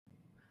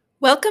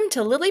Welcome to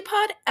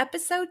LilyPod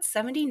episode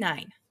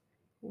 79,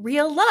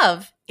 Real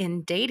Love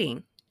in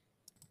Dating.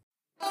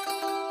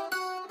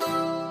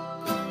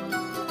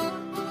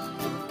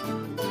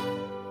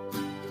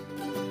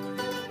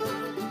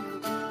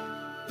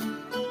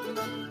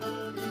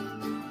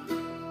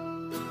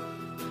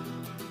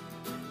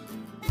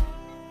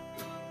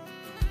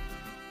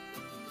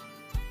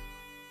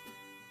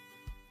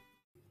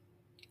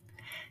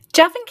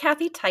 Jeff and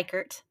Kathy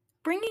Teichert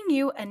bringing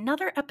you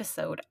another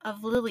episode of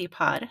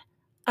LilyPod,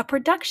 a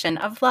production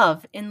of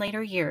Love in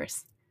Later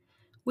Years.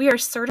 We are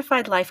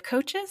certified life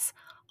coaches,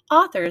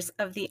 authors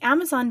of the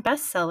Amazon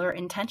bestseller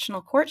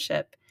Intentional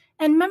Courtship,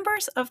 and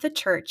members of the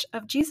Church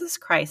of Jesus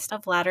Christ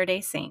of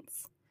Latter-day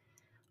Saints.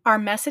 Our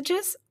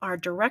messages are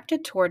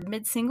directed toward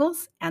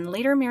mid-singles and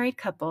later married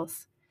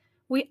couples.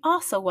 We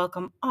also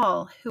welcome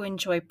all who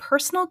enjoy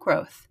personal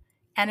growth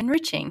and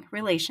enriching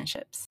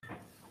relationships.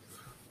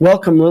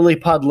 Welcome,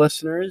 LilyPod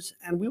listeners,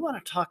 and we want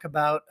to talk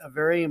about a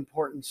very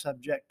important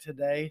subject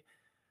today.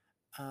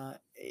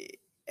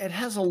 It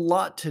has a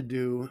lot to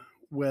do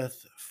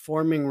with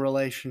forming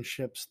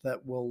relationships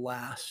that will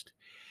last.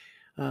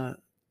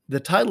 The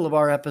title of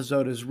our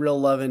episode is Real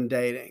Love in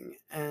Dating,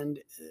 and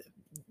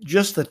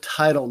just the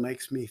title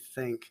makes me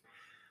think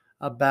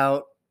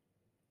about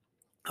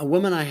a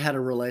woman I had a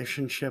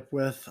relationship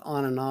with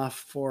on and off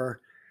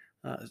for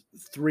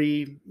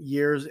 3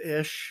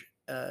 years-ish.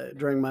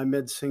 During my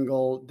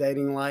mid-single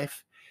dating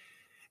life.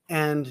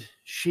 And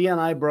she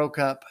and I broke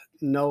up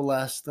no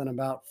less than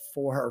about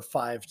 4 or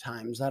 5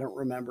 times. I don't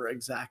remember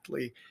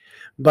exactly,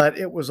 but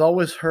it was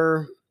always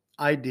her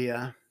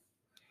idea.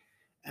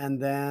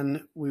 And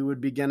then we would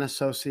begin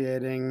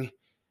associating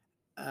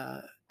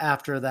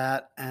after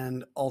that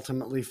and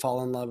ultimately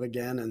fall in love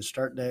again and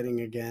start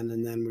dating again.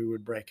 And then we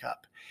would break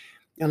up.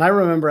 And I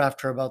remember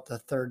after about the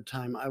 3rd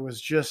time, I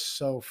was just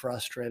so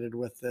frustrated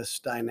with this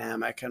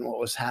dynamic and what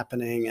was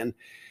happening and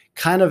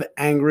kind of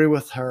angry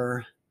with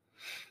her.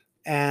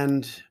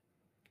 And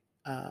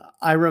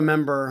I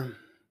remember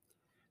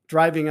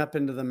driving up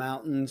into the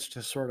mountains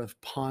to sort of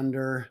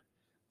ponder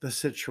the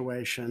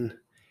situation.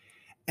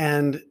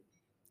 And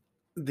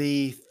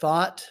the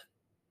thought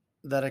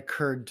that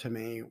occurred to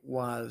me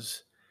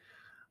was,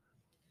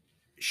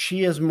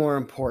 she is more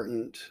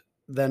important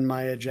than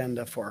my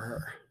agenda for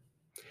her.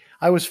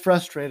 I was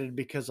frustrated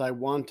because I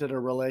wanted a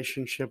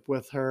relationship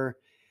with her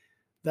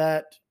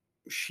that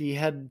she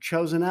had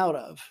chosen out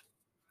of.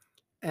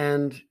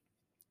 And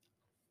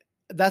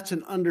that's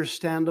an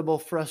understandable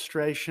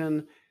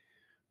frustration,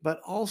 but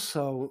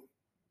also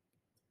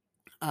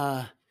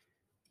I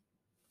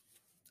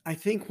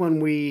think when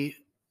we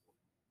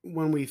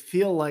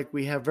feel like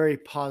we have very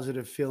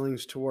positive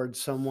feelings towards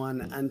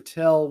someone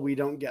until we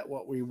don't get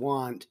what we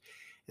want,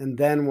 and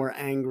then we're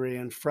angry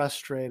and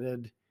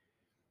frustrated,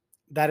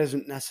 that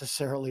isn't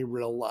necessarily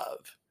real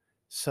love.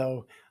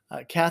 So,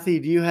 Kathy,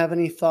 do you have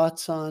any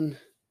thoughts on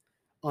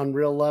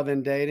real love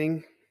in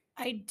dating?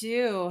 I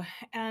do,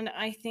 and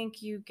I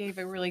think you gave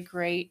a really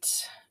great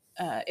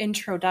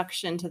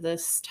introduction to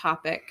this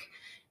topic.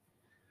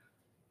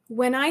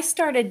 When I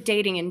started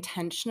dating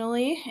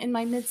intentionally in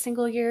my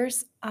mid-single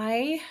years,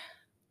 I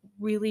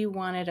really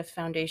wanted a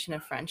foundation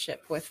of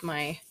friendship with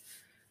my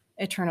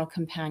eternal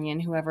companion,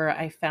 whoever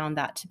I found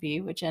that to be,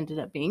 which ended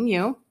up being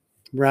you.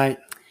 Right.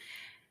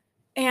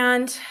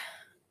 And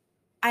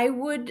I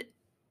wouldn't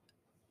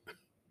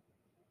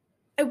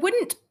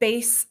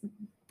base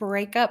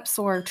breakups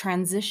or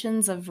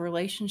transitions of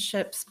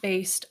relationships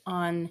based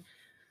on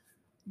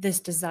this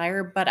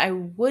desire, but I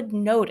would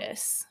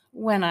notice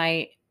when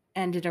I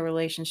ended a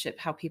relationship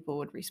how people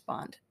would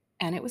respond.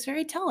 And it was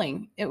very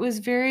telling. It was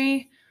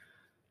very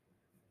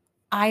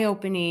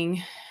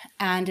eye-opening,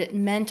 and it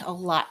meant a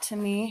lot to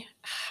me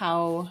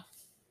how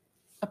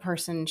a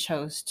person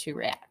chose to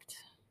react.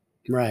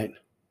 Right.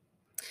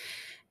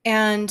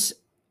 And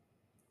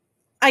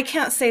I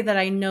can't say that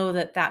I know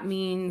that that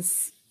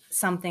means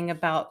something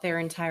about their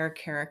entire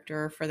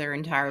character for their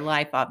entire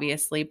life,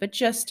 obviously, but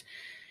just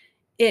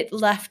it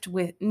left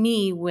with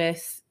me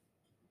with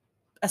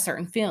a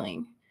certain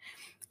feeling.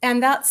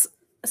 And that's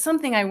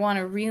something I want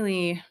to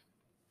really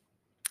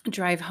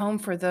drive home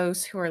for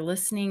those who are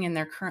listening and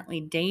they're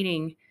currently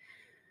dating.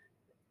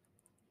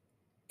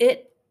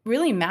 It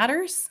really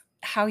matters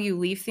how you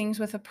leave things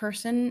with a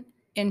person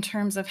in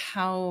terms of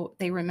how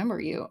they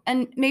remember you.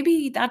 And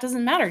maybe that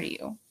doesn't matter to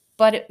you,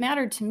 but it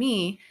mattered to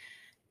me.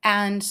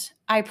 And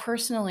I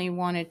personally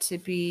wanted to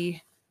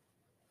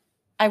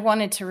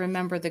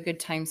remember the good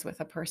times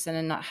with a person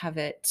and not have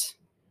it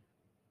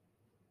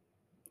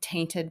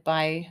tainted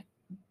by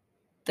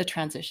the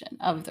transition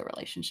of the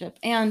relationship.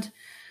 And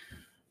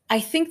I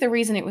think the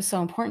reason it was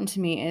so important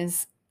to me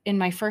is in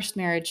my first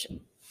marriage,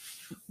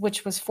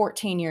 which was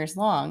 14 years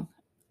long,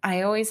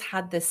 I always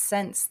had this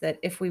sense that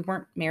if we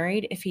weren't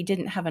married, if he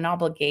didn't have an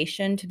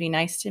obligation to be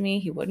nice to me,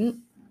 he wouldn't.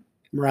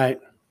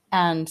 Right.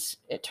 And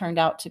it turned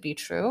out to be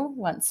true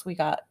once we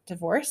got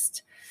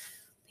divorced.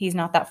 He's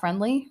not that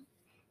friendly.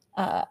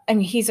 I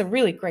mean, he's a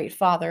really great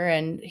father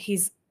and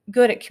he's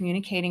good at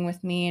communicating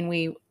with me. And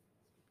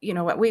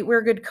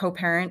we're good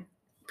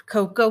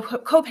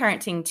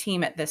co-parenting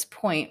team at this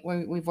point.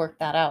 We've worked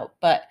that out,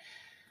 but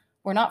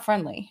we're not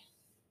friendly.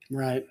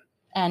 Right.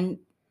 And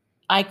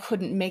I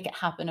couldn't make it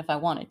happen if I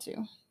wanted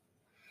to.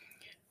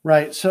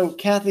 Right. So,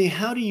 Kathy,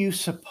 how do you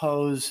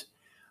suppose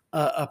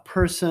a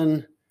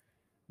person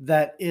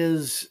that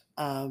is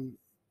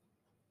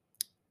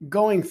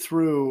going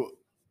through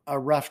a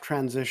rough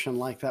transition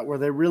like that, where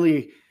they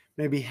really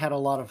maybe had a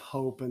lot of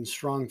hope and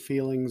strong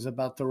feelings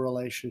about the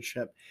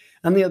relationship,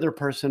 and the other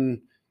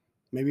person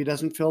maybe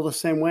doesn't feel the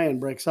same way and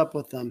breaks up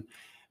with them,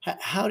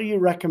 how do you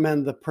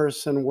recommend the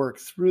person work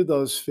through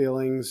those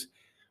feelings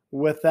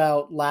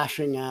without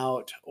lashing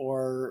out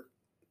or,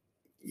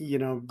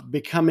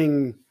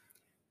 becoming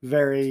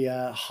very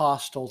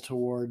hostile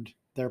toward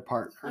their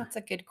partner? That's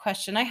a good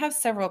question. I have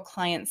several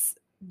clients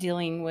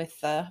dealing with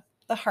the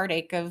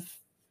heartache of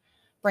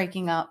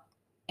breaking up.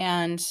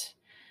 And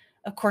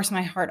of course,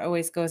 my heart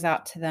always goes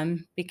out to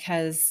them,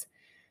 because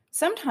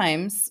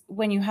sometimes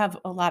when you have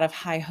a lot of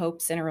high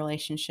hopes in a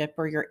relationship,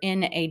 or you're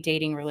in a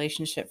dating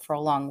relationship for a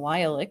long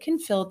while, it can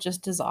feel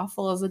just as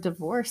awful as a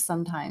divorce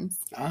sometimes.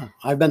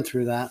 I've been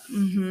through that.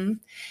 Mm-hmm.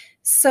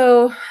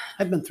 So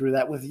I've been through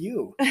that with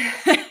you.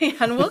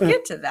 And we'll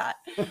get to that.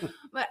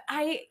 But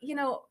I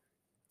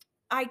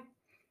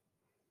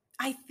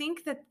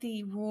think that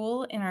the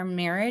rule in our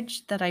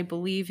marriage that I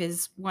believe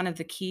is one of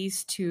the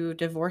keys to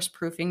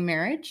divorce-proofing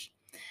marriage,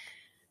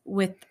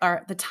 with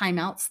the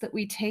timeouts that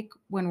we take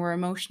when we're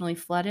emotionally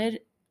flooded,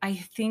 I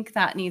think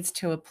that needs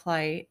to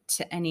apply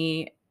to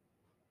any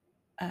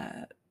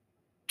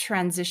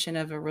transition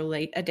of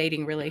a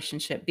dating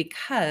relationship,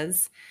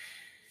 because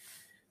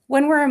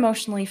when we're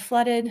emotionally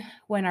flooded,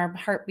 when our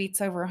heart beats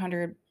over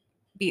 100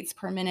 beats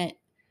per minute,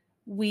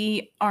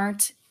 we're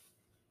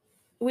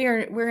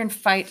in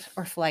fight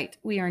or flight.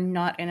 We are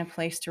not in a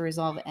place to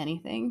resolve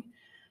anything.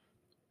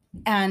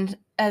 And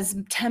as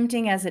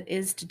tempting as it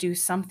is to do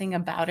something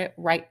about it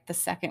right the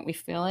second we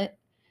feel it,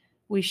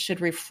 we should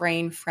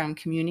refrain from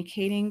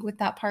communicating with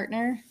that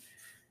partner,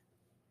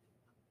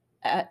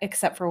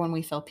 except for when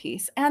we feel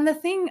peace. And the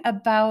thing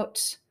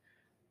about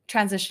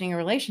transitioning a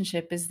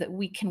relationship is that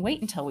we can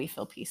wait until we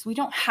feel peace. We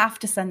don't have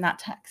to send that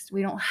text.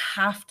 We don't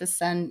have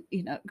to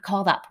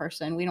call that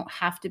person. We don't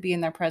have to be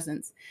in their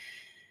presence.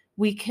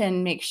 We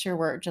can make sure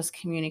we're just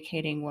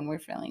communicating when we're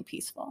feeling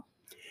peaceful.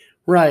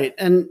 Right.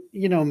 And,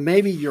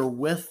 maybe you're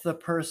with the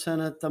person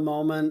at the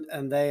moment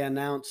and they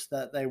announce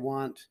that they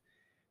want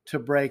to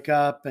break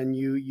up, and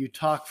you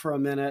talk for a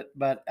minute,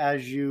 but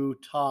as you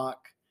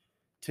talk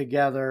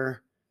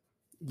together,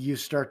 you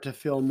start to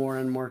feel more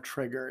and more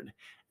triggered.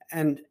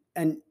 And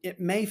it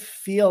may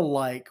feel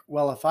like,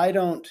 well, if I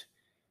don't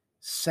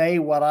say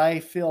what I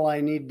feel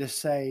I need to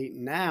say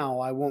now,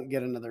 I won't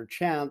get another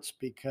chance,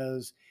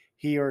 because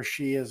he or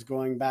she is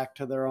going back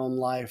to their own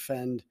life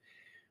and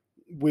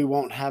we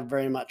won't have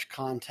very much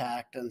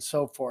contact and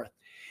so forth.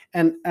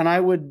 And I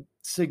would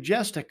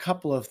suggest a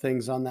couple of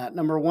things on that.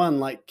 Number one,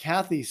 like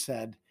Kathy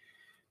said,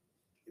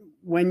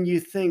 when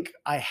you think,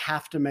 I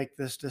have to make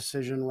this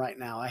decision right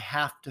now, I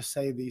have to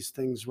say these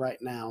things right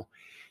now,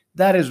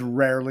 that is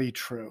rarely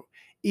true.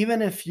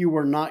 Even if you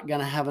were not going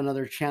to have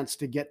another chance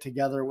to get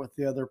together with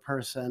the other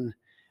person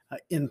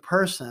in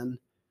person,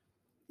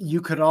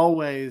 you could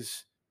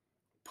always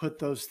put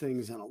those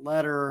things in a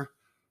letter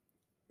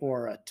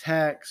or a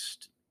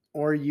text,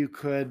 or you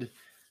could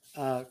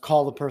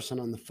call the person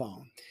on the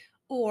phone.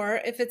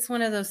 Or if it's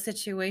one of those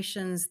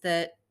situations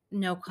that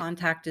no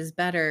contact is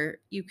better,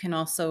 you can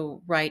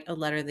also write a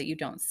letter that you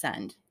don't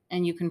send,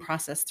 and you can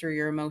process through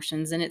your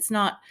emotions. And it's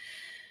not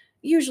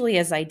usually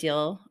as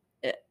ideal.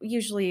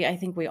 Usually, I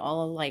think we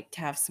all like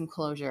to have some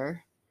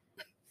closure,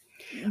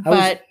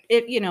 but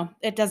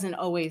it doesn't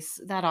always,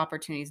 that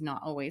opportunity is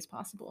not always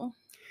possible.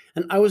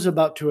 And I was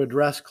about to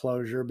address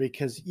closure,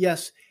 because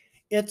yes,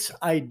 it's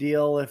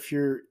ideal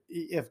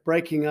if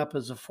breaking up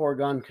is a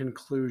foregone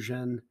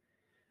conclusion.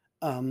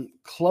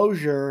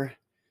 Closure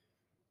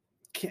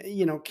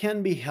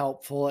can be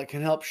helpful. It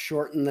can help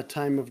shorten the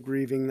time of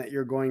grieving that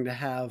you're going to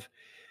have,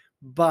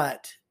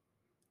 but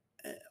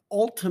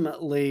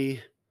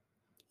ultimately,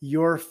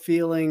 your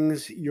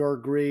feelings, your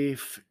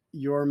grief,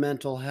 your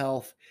mental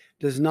health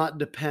does not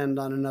depend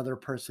on another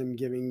person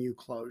giving you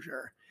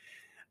closure.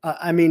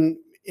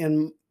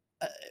 In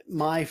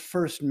my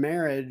first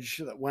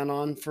marriage that went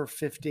on for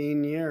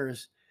 15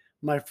 years,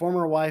 my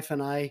former wife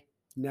and I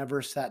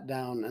never sat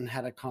down and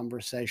had a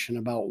conversation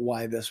about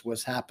why this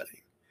was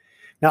happening.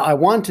 Now, I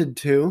wanted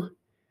to,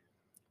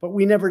 but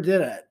we never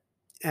did it.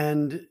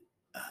 And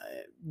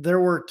there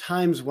were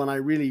times when I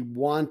really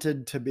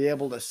wanted to be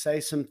able to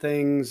say some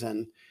things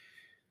and,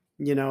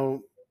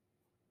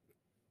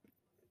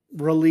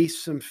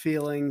 release some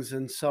feelings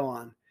and so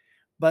on.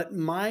 But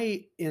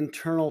my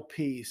internal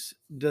peace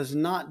does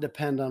not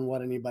depend on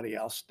what anybody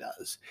else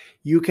does.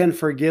 You can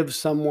forgive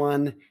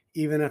someone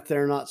even if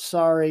they're not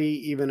sorry,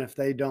 even if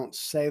they don't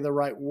say the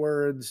right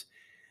words,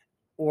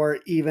 or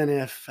even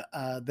if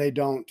they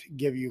don't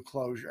give you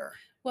closure.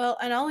 Well,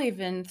 and I'll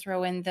even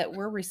throw in that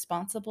we're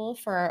responsible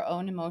for our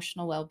own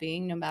emotional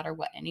well-being, no matter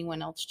what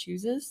anyone else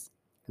chooses.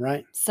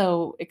 Right.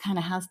 So it kind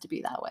of has to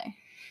be that way.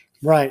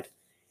 Right.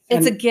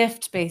 It's a And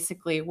gift,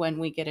 basically, when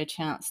we get a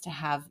chance to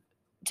have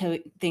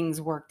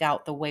things worked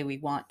out the way we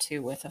want to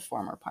with a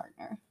former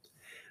partner.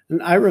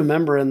 And I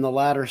remember in the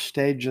latter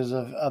stages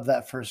of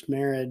that first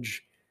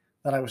marriage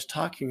that I was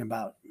talking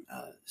about,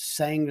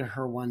 saying to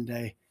her one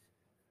day,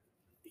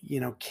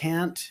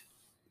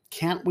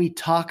 can't we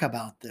talk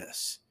about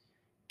this?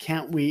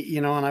 Can't we,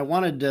 and I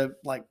wanted to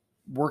like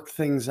work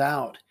things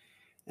out.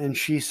 And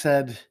she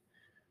said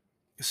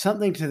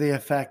something to the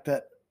effect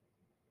that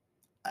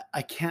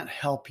I can't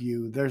help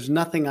you. There's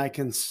nothing I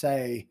can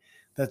say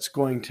that's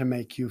going to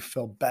make you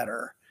feel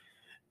better.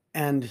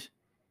 And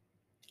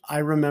I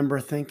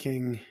remember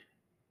thinking,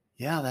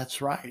 yeah,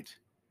 that's right.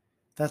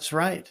 That's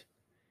right.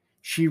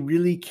 She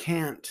really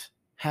can't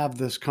have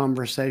this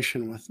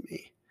conversation with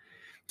me.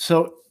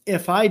 So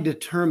if I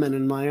determine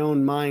in my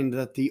own mind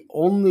that the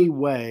only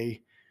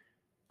way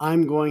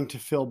I'm going to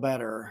feel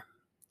better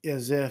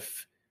is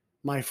if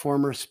my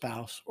former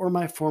spouse or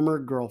my former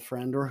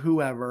girlfriend or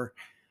whoever,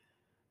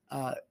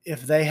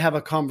 if they have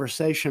a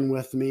conversation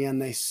with me and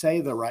they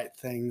say the right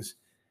things,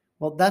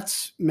 well,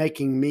 that's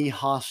making me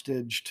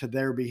hostage to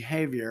their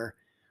behavior,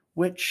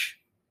 which,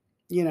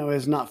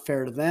 is not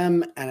fair to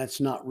them, and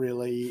it's not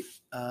really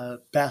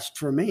best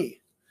for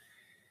me.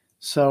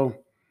 So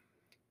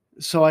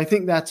I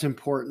think that's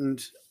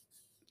important.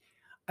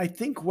 I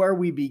think where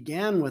we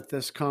began with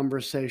this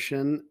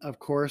conversation, of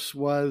course,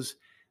 was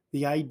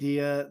the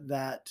idea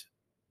that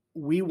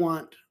we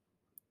want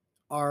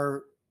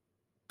our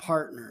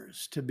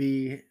partners to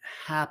be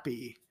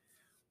happy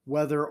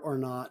whether or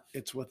not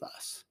it's with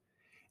us.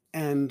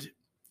 And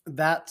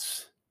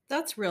that's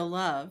real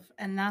love,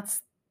 and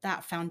that's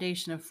that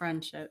foundation of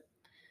friendship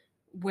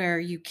where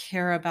you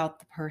care about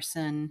the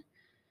person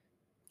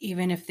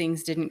even if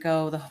things didn't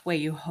go the way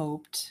you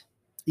hoped.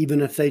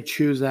 even if they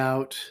choose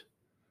out.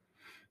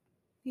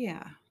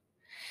 Yeah.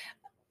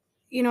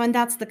 And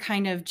that's the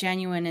kind of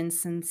genuine and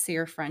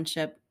sincere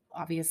friendship,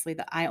 obviously,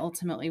 that I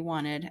ultimately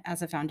wanted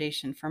as a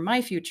foundation for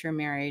my future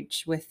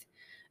marriage, with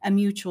a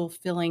mutual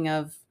feeling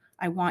of,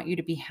 I want you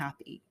to be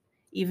happy,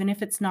 even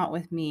if it's not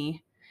with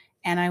me.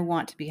 And I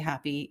want to be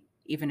happy,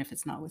 even if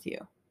it's not with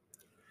you.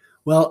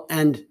 Well,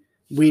 and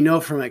we know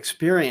from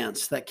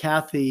experience that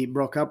Kathy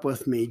broke up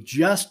with me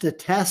just to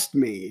test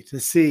me to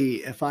see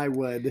if I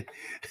would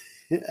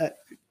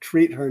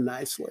treat her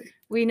nicely.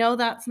 We know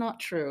that's not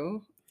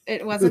true.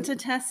 It wasn't to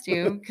test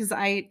you, because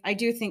I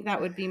do think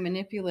that would be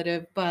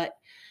manipulative, but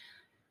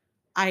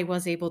I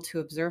was able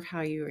to observe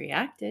how you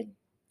reacted.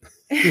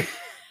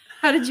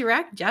 How did you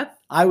react, Jeff?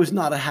 I was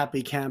not a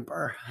happy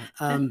camper.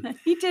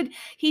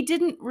 He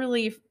didn't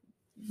really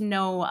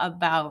know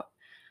about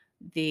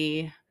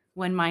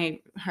when my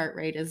heart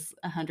rate is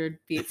 100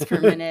 beats per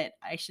minute,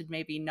 I should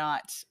maybe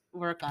not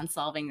work on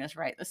solving this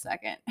right this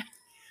second.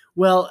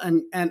 Well,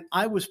 and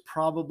I was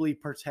probably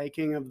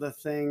partaking of the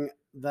thing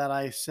that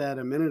I said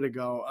a minute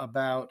ago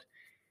about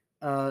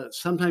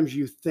sometimes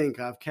you think,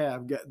 okay,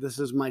 this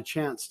is my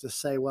chance to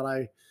say what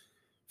I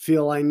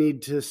feel I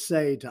need to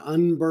say to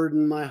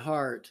unburden my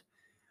heart.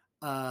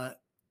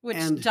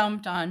 Which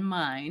dumped on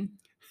mine.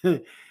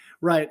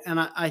 Right. And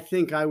I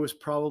think I was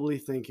probably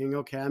thinking,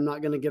 okay, I'm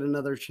not going to get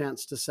another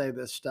chance to say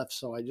this stuff,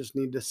 so I just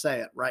need to say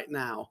it right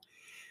now.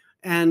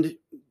 And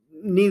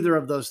neither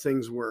of those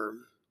things were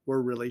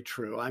really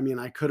true. I mean,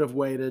 I could have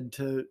waited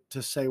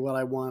to say what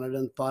I wanted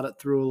and thought it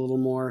through a little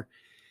more.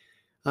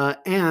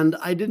 And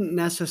I didn't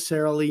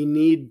necessarily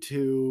need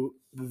to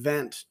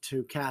vent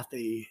to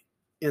Kathy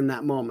in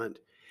that moment.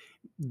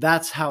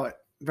 That's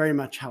very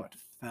much how it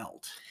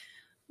felt.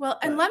 Well,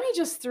 and let me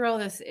just throw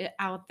this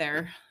out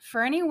there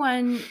for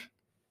anyone,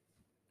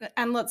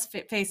 and let's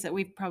face it,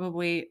 we've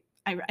probably,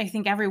 I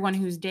think everyone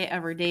who's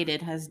ever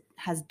dated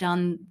has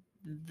done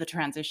the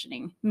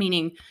transitioning,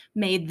 meaning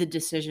made the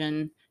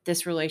decision,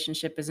 this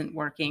relationship isn't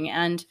working.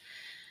 And,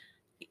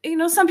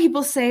 some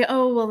people say,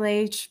 oh, well,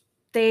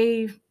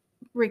 they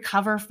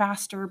recover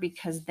faster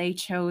because they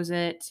chose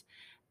it.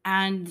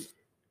 And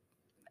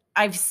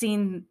I've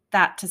seen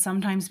that to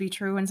sometimes be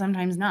true and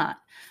sometimes not.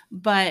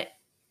 But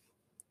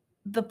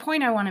the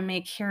point I want to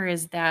make here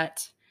is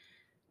that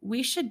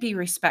we should be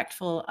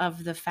respectful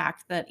of the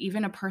fact that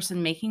even a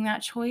person making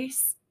that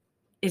choice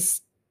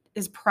is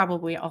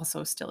probably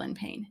also still in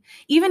pain,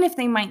 even if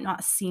they might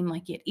not seem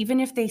like it, even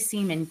if they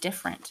seem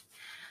indifferent.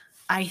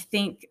 I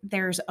think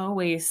there's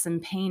always some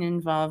pain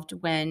involved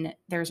when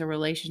there's a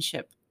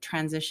relationship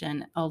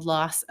transition, a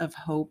loss of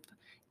hope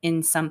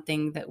in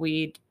something that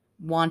we'd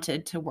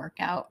wanted to work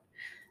out.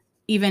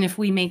 Even if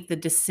we make the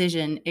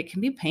decision, it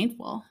can be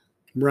painful.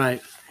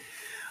 Right.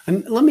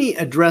 And let me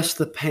address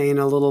the pain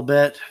a little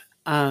bit,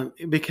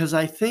 because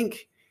I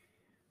think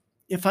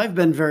if I've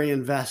been very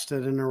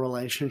invested in a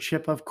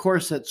relationship, of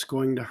course it's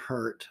going to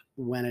hurt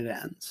when it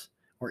ends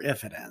or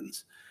if it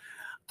ends.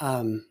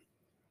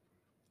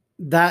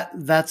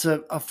 That's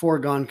a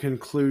foregone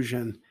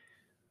conclusion.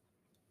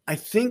 I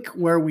think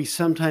where we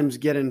sometimes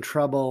get in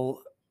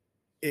trouble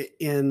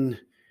in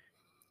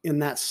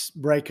that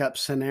breakup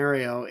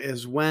scenario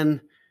is when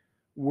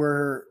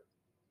we're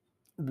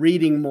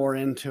reading more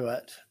into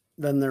it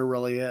than there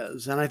really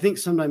is. And I think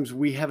sometimes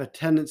we have a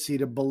tendency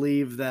to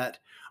believe that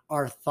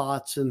our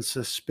thoughts and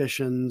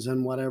suspicions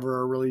and whatever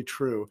are really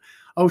true.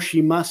 Oh,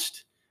 she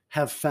must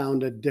have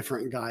found a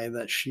different guy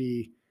that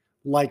she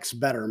likes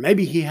better.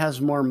 Maybe he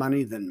has more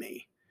money than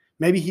me.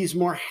 Maybe he's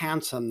more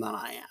handsome than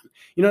I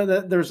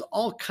am. There's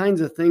all kinds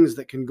of things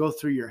that can go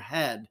through your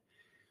head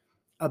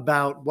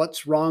about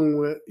what's wrong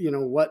with,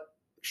 what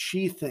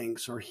she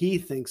thinks or he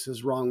thinks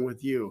is wrong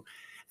with you.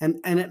 And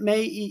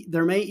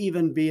there may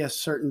even be a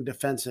certain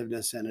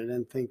defensiveness in it,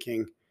 and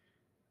thinking,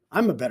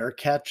 I'm a better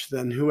catch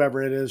than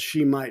whoever it is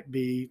she might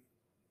be,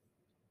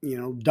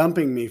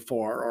 dumping me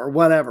for, or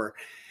whatever.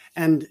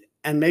 And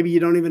maybe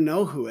you don't even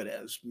know who it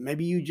is.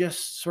 Maybe you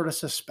just sort of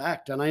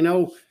suspect. And I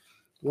know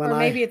or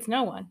maybe it's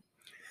no one.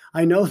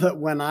 I know that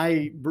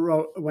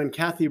when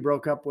Kathy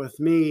broke up with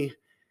me,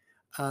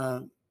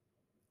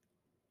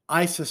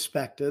 I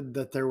suspected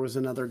that there was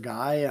another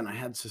guy, and I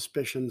had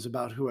suspicions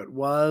about who it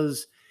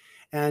was.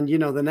 And,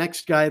 the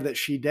next guy that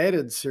she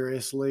dated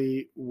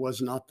seriously was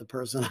not the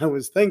person I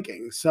was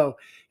thinking. So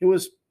it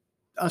was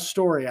a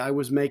story I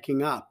was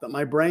making up, that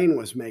my brain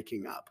was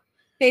making up.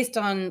 Based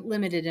on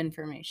limited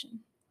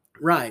information.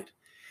 Right.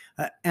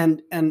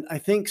 And I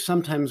think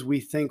sometimes we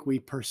think we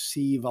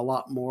perceive a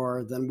lot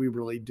more than we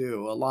really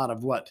do. A lot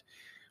of what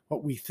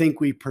we think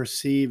we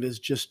perceive is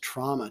just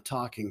trauma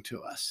talking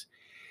to us.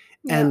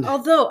 Yeah, and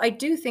although I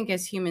do think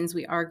as humans,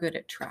 we are good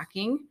at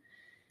tracking.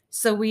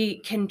 So we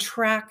can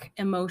track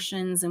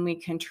emotions and we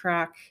can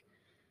track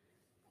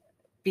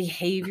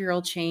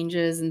behavioral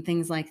changes and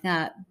things like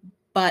that.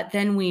 But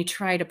then we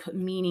try to put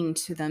meaning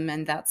to them,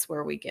 and that's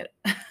where we get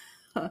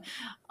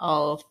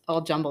all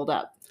jumbled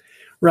up.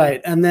 Right.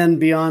 And then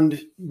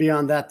beyond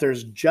that,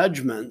 there's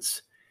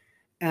judgments.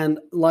 And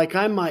like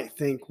I might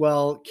think,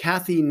 well,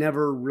 Kathy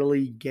never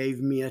really gave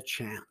me a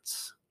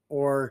chance,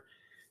 or,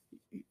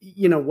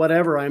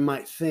 whatever I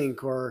might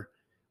think or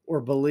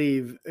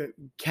believe,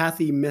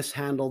 Kathy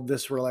mishandled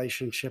this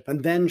relationship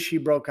and then she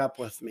broke up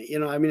with me.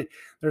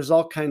 There's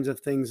all kinds of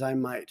things I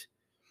might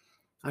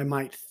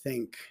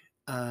think,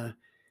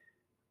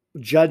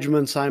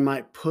 judgments I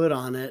might put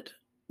on it,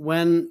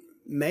 when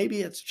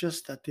maybe it's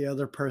just that the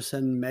other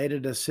person made a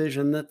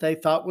decision that they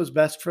thought was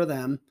best for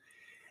them.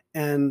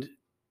 And,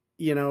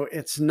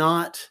 it's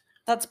not.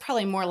 That's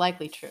probably more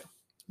likely true.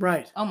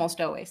 Right.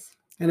 Almost always.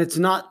 And it's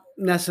not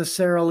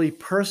necessarily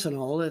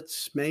personal.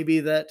 It's maybe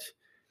that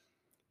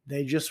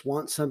they just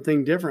want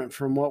something different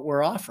from what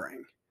we're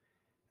offering.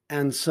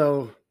 And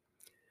so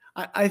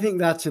I think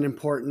that's an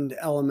important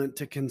element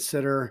to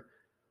consider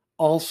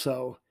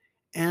also.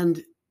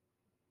 And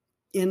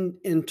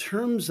in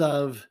terms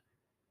of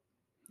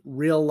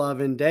real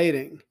love in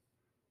dating,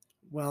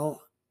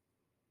 well,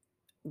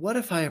 what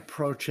if I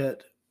approach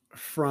it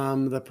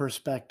from the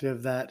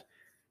perspective that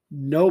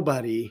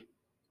nobody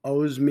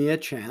owes me a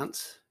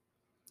chance?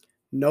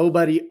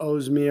 Nobody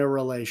owes me a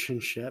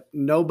relationship.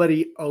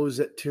 Nobody owes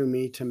it to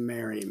me to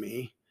marry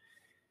me.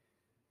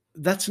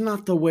 That's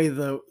not the way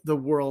the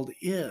world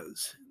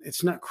is.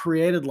 It's not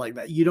created like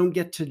that. You don't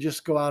get to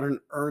just go out and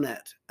earn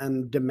it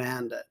and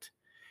demand it.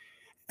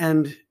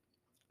 And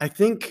I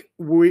think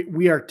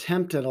we are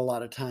tempted a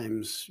lot of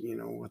times,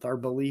 with our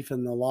belief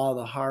in the law of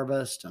the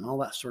harvest and all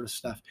that sort of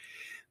stuff,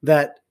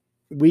 that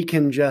we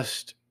can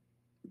just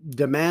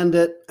demand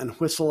it and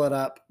whistle it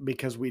up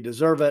because we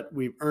deserve it.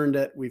 We've earned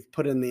it. We've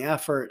put in the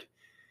effort.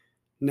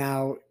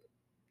 Now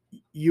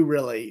you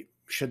really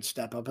should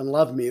step up and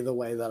love me the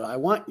way that I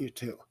want you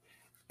to.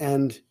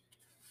 And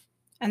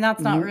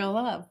that's not real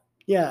love.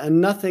 Yeah.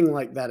 And nothing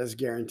like that is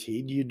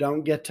guaranteed. You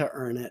don't get to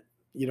earn it.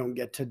 You don't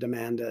get to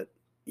demand it.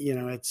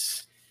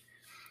 It's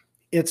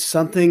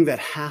something that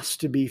has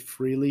to be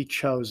freely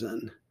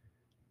chosen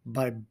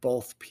by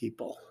both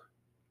people.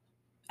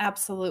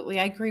 Absolutely.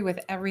 I agree with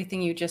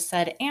everything you just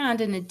said.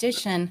 And in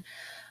addition,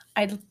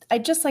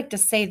 I'd just like to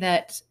say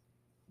that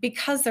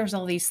because there's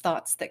all these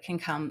thoughts that can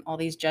come, all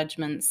these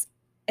judgments,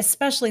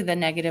 especially the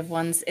negative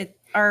ones,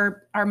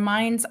 our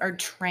minds are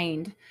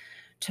trained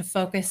to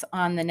focus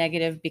on the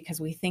negative because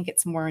we think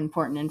it's more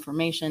important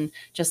information,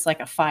 just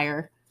like a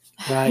fire.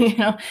 Right.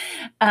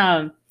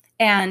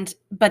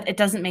 But it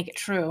doesn't make it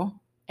true.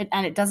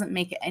 And it doesn't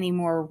make it any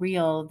more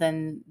real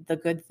than the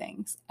good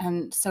things.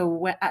 And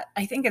so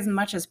I think as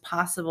much as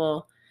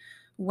possible,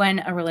 when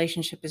a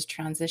relationship is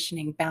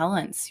transitioning,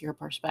 balance your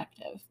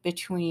perspective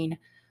between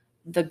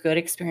the good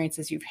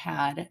experiences you've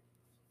had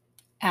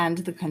and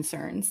the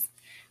concerns.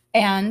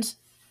 And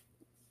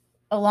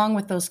along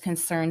with those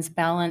concerns,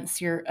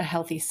 balance a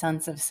healthy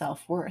sense of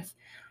self-worth.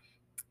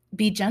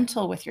 Be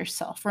gentle with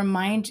yourself.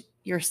 Remind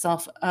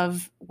yourself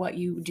of what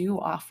you do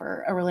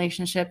offer a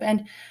relationship.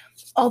 And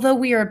although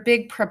we are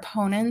big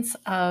proponents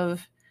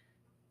of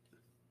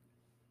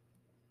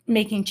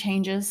making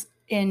changes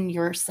in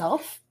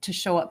yourself to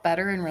show up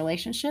better in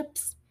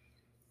relationships,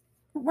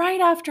 right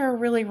after a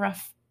really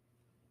rough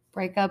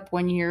breakup,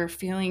 when you're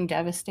feeling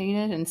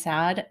devastated and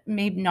sad,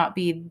 may not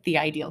be the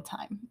ideal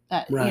time.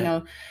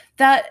 Right.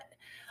 That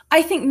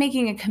I think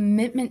making a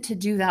commitment to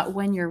do that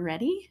when you're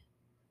ready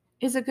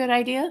is a good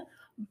idea.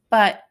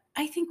 But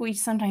I think we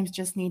sometimes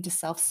just need to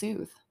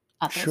self-soothe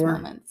at those Sure.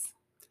 moments.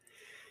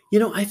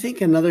 I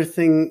think another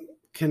thing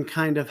can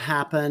kind of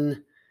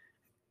happen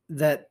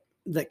that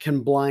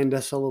can blind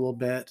us a little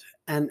bit,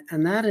 and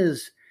that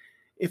is,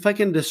 if I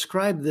can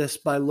describe this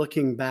by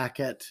looking back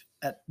at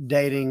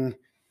dating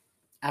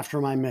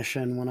after my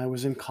mission when I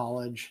was in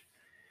college.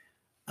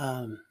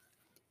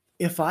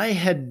 If I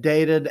had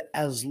dated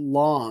as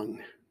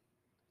long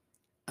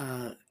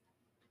uh,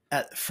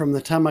 from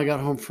the time I got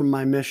home from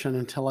my mission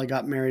until I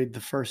got married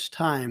the first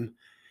time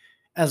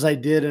as I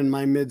did in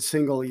my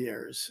mid-single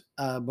years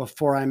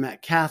before I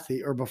met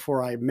Kathy, or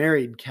before I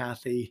married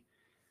Kathy,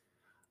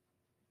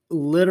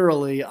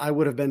 literally I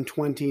would have been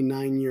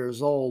 29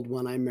 years old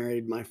when I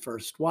married my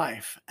first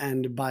wife.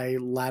 And by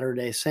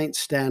Latter-day Saint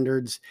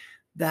standards,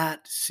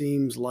 that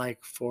seems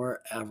like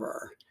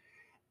forever.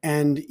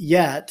 And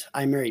yet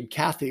I married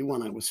Kathy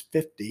when I was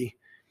 50,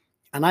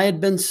 and I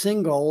had been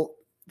single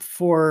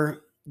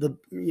for the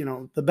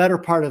better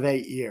part of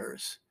 8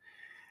 years.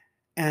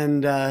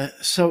 And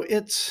so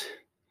it's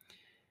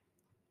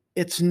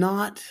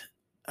not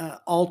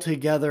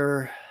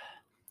altogether.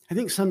 I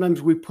think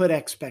sometimes we put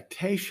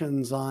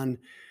expectations on,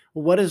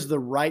 well, what is the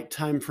right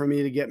time for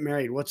me to get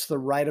married? What's the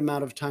right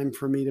amount of time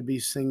for me to be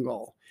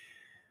single?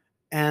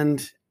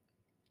 And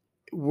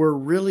we're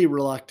really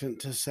reluctant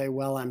to say,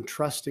 well, I'm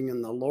trusting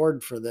in the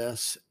Lord for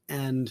this,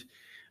 and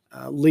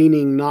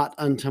leaning not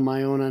unto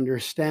my own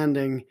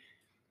understanding.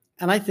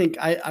 And I think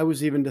I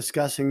was even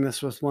discussing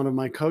this with one of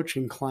my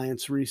coaching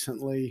clients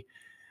recently,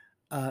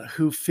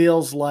 who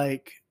feels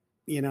like,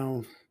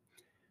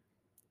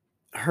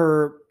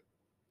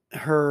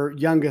 her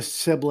youngest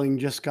sibling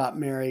just got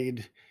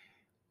married,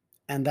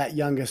 and that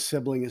youngest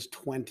sibling is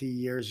 20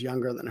 years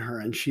younger than her,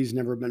 and she's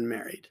never been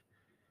married,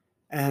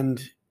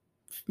 and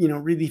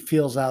really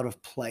feels out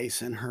of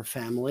place in her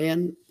family.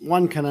 And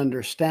one can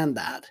understand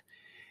that.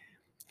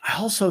 I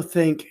also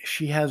think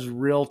she has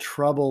real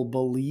trouble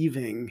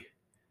believing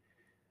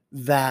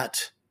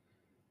that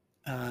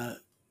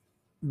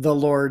the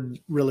Lord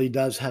really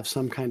does have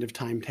some kind of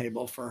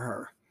timetable for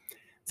her.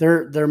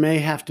 There may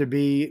have to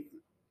be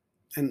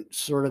an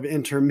sort of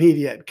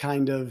intermediate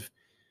kind of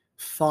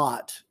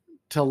thought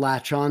to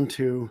latch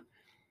onto,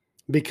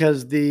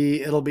 because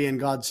it'll be in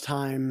God's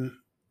time.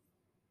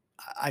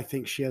 I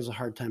think she has a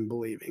hard time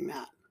believing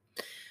that.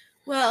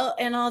 Well,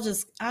 and I'll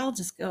just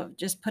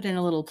put in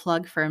a little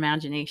plug for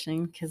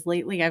imagination, because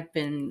lately I've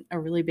been a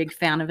really big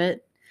fan of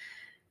it.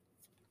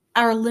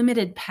 Our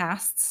limited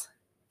pasts,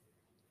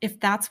 if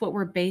that's what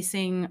we're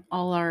basing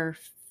all our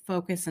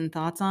focus and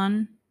thoughts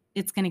on,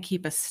 it's going to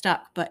keep us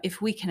stuck. But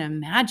if we can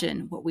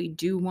imagine what we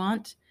do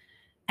want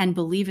and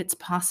believe it's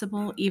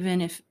possible, even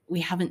if we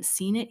haven't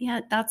seen it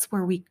yet, that's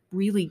where we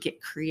really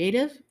get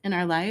creative in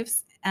our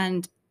lives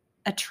and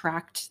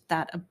attract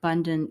that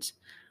abundant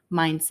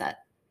mindset.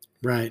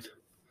 Right.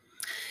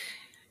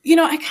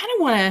 I kind of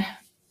want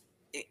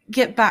to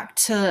get back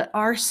to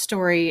our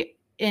story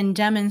in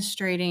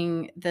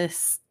demonstrating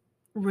this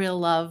real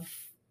love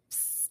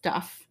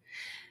stuff.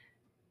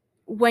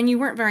 When you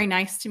weren't very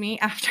nice to me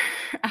after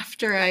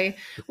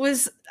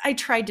I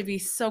tried to be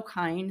so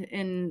kind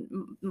in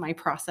my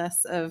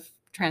process of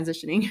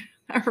transitioning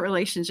our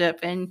relationship,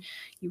 and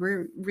you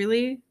were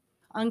really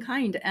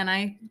unkind. And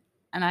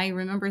I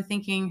remember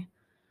thinking,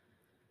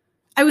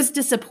 I was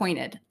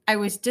disappointed. I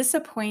was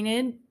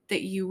disappointed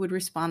that you would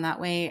respond that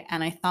way,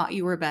 and I thought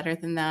you were better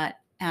than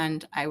that,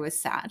 and I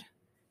was sad,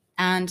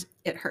 and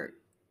it hurt.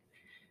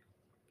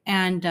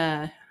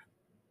 And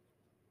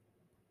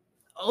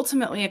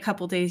ultimately, a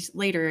couple days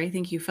later, I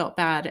think you felt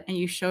bad, and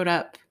you showed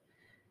up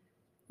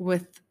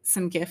with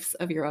some gifts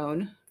of your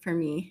own for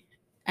me.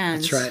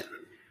 And that's right.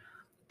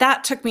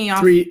 That took me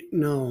off.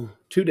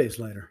 2 days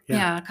later.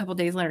 Yeah, a couple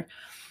days later.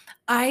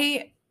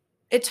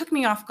 It took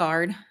me off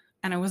guard,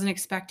 and I wasn't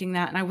expecting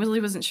that, and I really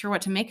wasn't sure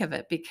what to make of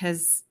it,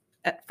 because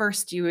at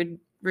first you had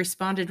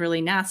responded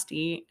really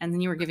nasty, and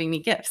then you were giving me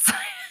gifts.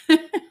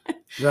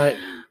 Right.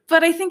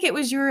 But I think it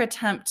was your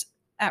attempt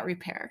at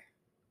repair.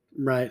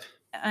 Right.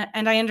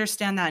 And I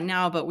understand that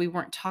now, but we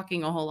weren't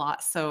talking a whole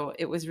lot, so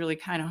it was really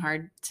kind of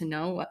hard to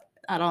know what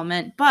that all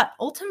meant. But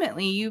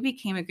ultimately, you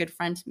became a good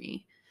friend to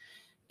me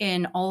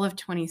in all of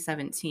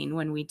 2017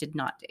 when we did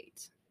not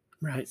date.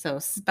 Right. So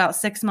about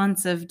 6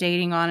 months of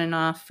dating on and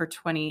off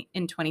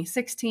in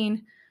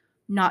 2016,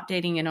 not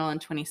dating at all in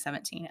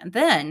 2017. And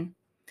then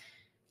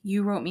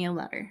you wrote me a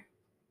letter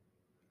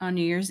on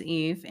New Year's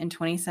Eve in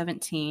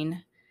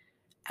 2017.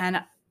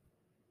 And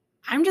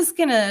I'm just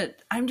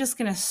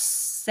gonna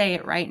say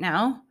it right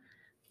now.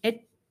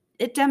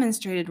 It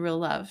demonstrated real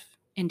love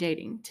in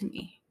dating to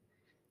me.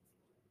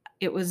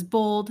 It was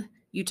bold.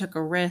 You took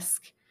a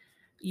risk.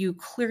 You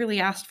clearly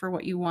asked for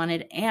what you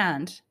wanted,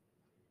 and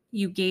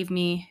you gave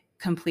me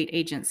complete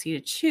agency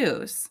to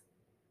choose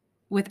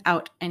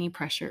without any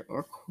pressure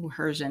or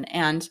coercion.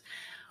 And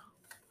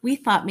we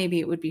thought maybe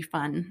it would be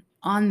fun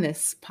on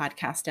this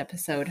podcast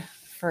episode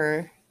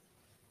for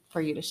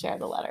you to share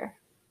the letter.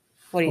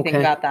 What do you think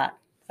about that?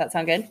 Does that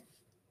sound good?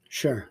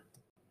 Sure.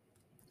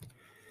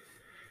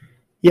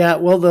 Yeah,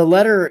 well, the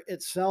letter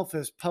itself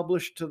is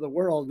published to the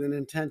world in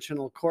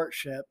Intentional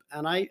Courtship.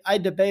 And I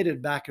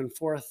debated back and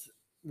forth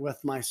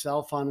with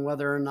myself on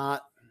whether or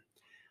not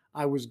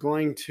I was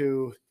going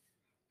to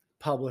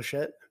publish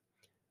it.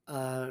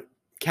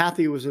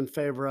 Kathy was in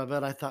favor of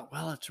it. I thought,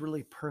 well, it's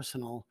really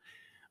personal.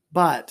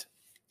 But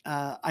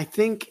I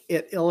think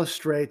it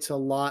illustrates a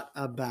lot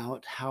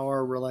about how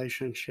our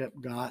relationship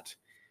got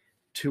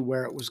to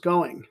where it was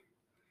going.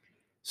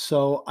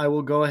 So I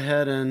will go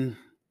ahead and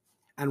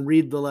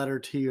read the letter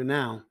to you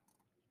now.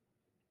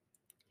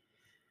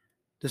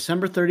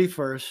 December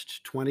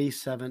 31st,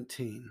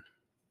 2017.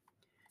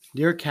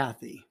 Dear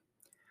Kathy,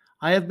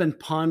 I have been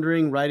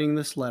pondering writing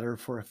this letter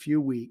for a few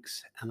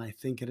weeks, and I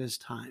think it is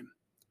time.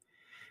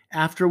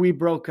 After we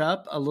broke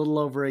up a little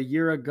over a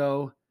year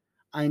ago,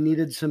 I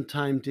needed some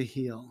time to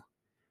heal,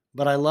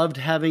 but I loved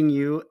having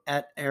you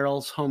at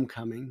Errol's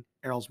homecoming,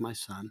 Errol's my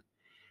son,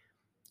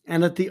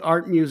 and at the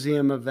art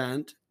museum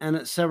event, and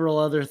at several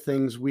other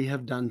things we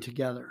have done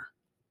together.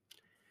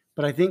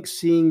 But I think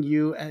seeing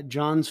you at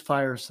John's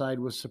fireside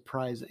was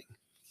surprising.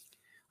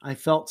 I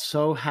felt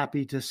so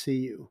happy to see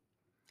you.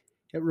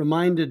 It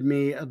reminded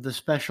me of the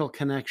special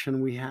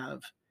connection we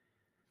have.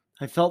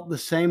 I felt the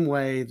same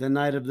way the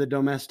night of the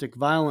domestic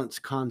violence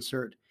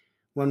concert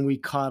when we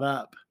caught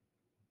up.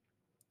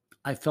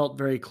 I felt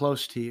very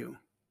close to you.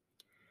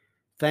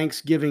 I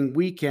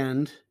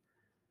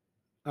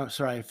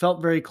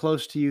felt very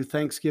close to you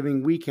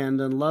Thanksgiving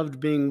weekend and loved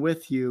being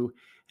with you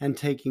and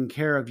taking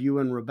care of you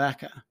and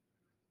Rebecca.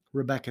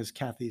 Rebecca's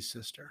Kathy's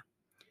sister.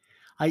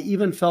 I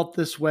even felt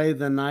this way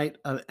the night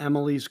of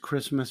Emily's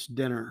Christmas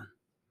dinner.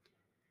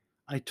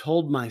 I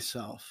told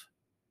myself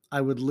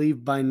I would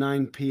leave by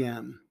 9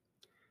 p.m.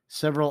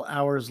 Several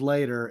hours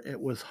later,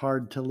 it was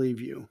hard to leave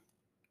you.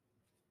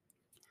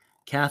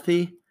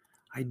 Kathy,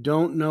 I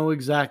don't know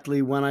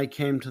exactly when I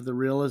came to the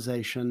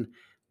realization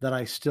that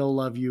I still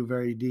love you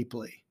very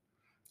deeply,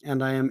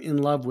 and I am in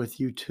love with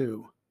you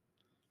too.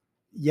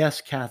 Yes,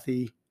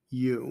 Kathy,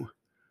 you.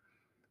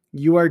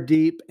 You are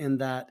deep in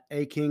that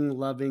aching,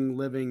 loving,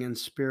 living, and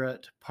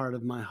spirit part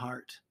of my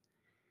heart.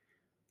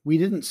 We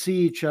didn't see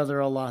each other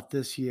a lot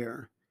this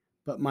year,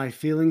 but my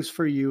feelings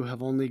for you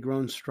have only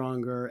grown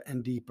stronger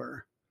and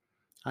deeper.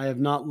 I have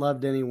not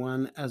loved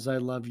anyone as I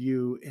love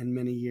you in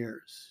many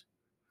years.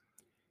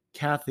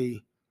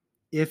 Kathy,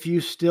 if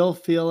you still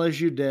feel as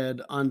you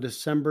did on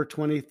December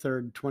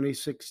 23rd,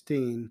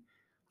 2016,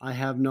 I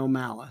have no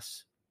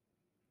malice.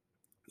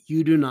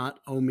 You do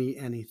not owe me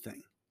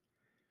anything.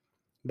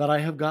 But I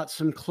have got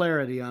some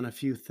clarity on a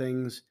few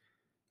things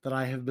that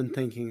I have been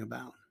thinking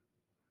about.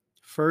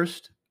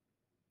 First,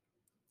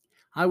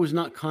 I was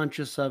not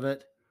conscious of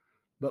it,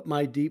 but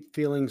my deep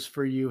feelings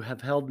for you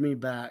have held me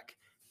back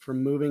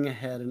from moving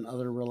ahead in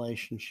other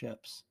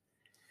relationships.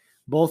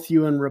 Both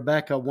you and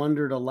Rebecca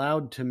wondered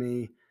aloud to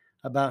me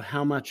about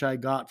how much I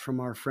got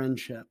from our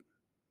friendship.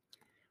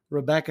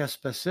 Rebecca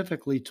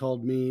specifically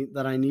told me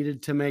that I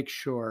needed to make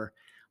sure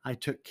I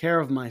took care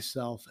of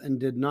myself and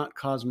did not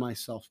cause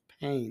myself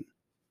pain.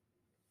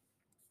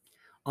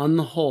 On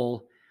the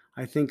whole,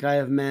 I think I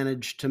have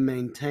managed to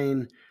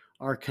maintain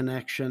our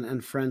connection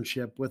and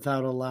friendship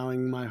without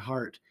allowing my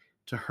heart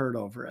to hurt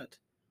over it.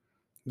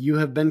 You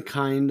have been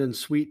kind and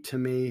sweet to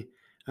me,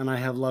 and I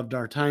have loved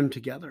our time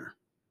together.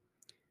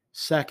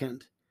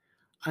 Second,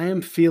 I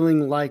am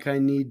feeling like I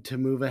need to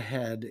move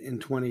ahead in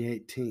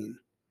 2018.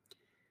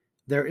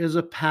 There is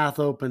a path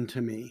open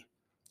to me,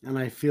 and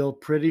I feel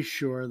pretty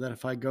sure that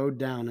if I go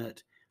down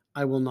it,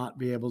 I will not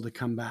be able to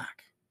come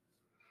back.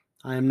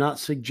 I am not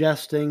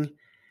suggesting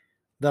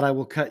that I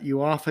will cut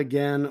you off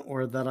again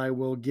or that I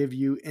will give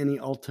you any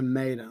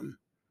ultimatum.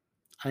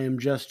 I'm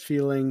just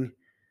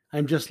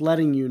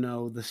letting you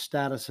know the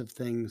status of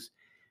things,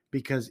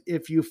 because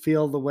if you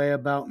feel the way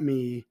about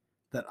me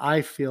that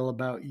I feel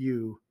about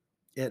you,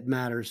 it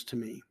matters to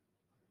me.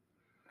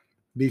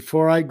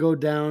 Before I go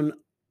down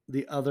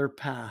the other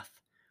path,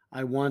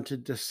 I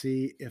wanted to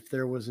see if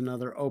there was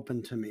another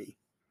open to me,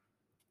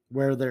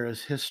 where there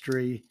is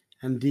history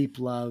and deep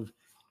love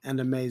and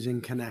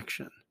amazing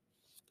connection.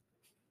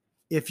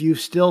 If you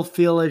still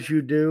feel as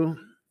you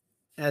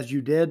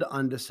did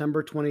on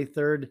December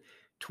 23rd,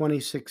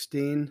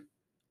 2016,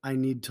 I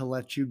need to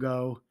let you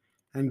go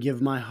and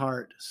give my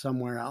heart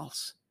somewhere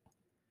else.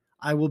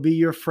 I will be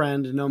your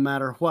friend no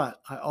matter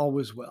what. I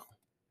always will.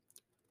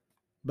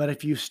 But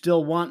if you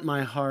still want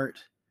my heart,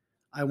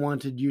 I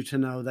wanted you to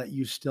know that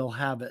you still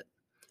have it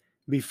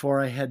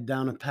before I head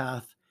down a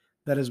path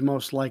that is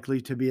most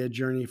likely to be a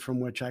journey from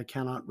which I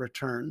cannot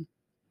return.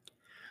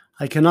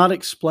 I cannot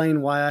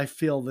explain why I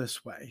feel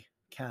this way,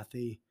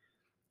 Kathy.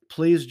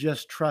 Please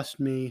just trust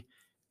me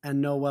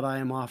and know what I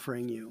am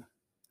offering you.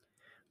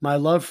 My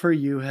love for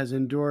you has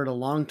endured a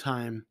long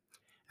time,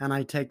 and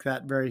I take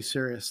that very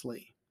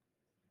seriously.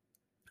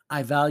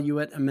 I value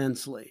it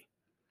immensely.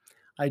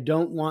 I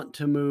don't want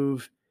to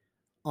move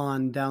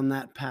on down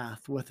that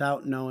path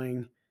without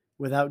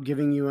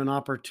giving you an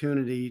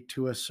opportunity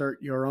to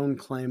assert your own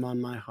claim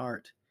on my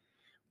heart,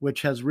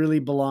 which has really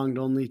belonged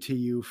only to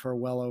you for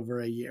well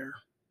over a year.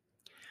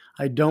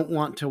 I don't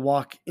want to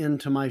walk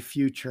into my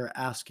future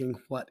asking,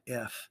 what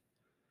if?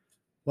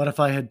 What if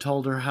I had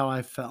told her how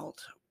I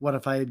felt? What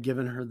if I had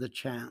given her the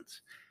chance?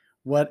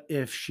 What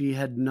if she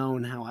had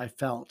known how I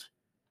felt?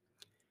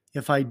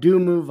 If I do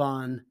move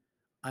on,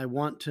 I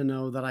want to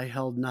know that I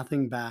held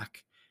nothing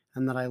back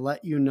and that I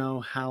let you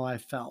know how I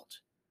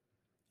felt.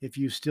 If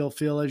you still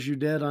feel as you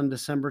did on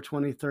December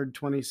 23rd,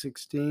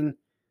 2016,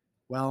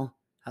 well,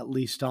 at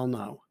least I'll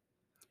know.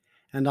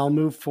 And I'll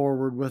move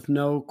forward with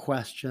no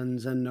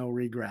questions and no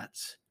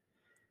regrets.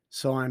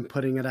 So I'm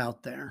putting it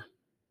out there.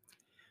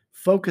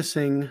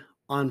 Focusing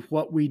on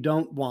what we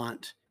don't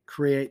want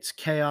creates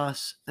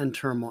chaos and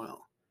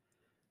turmoil.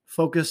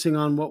 Focusing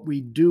on what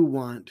we do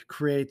want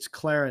creates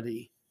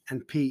clarity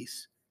and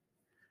peace.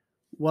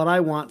 What I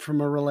want from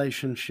a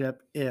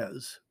relationship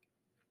is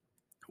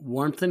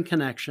warmth and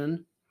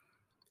connection,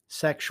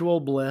 sexual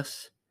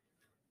bliss,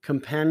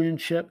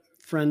 companionship,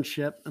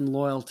 friendship, and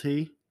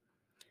loyalty,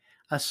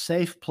 a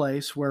safe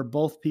place where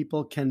both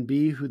people can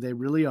be who they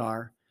really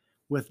are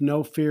with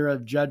no fear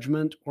of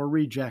judgment or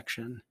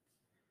rejection,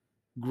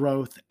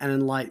 growth, and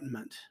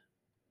enlightenment.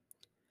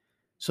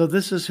 So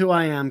this is who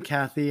I am,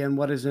 Kathy, and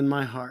what is in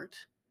my heart.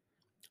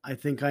 I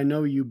think I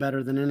know you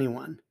better than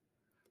anyone.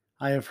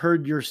 I have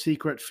heard your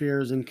secret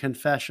fears and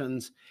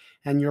confessions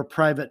and your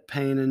private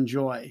pain and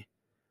joy.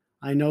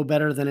 I know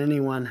better than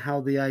anyone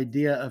how the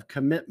idea of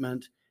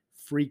commitment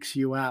freaks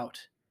you out.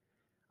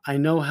 I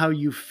know how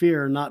you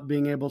fear not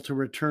being able to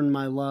return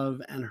my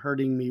love and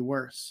hurting me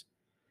worse.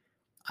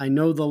 I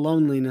know the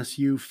loneliness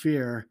you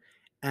fear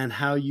and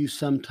how you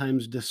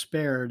sometimes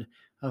despaired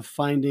of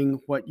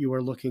finding what you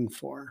are looking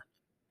for.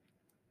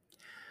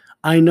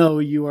 I know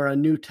you are a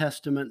New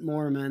Testament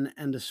Mormon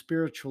and a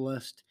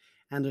spiritualist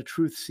and a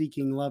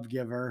truth-seeking love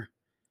giver.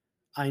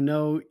 I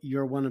know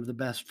you're one of the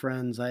best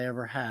friends I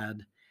ever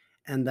had,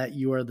 and that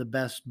you are the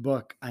best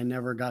book I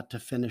never got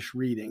to finish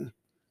reading.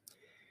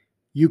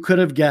 You could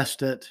have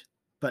guessed it,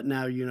 but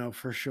now you know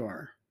for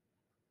sure.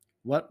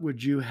 What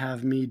would you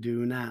have me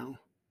do now?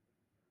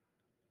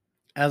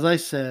 As I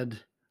said,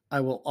 I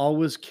will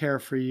always care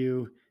for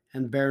you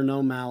and bear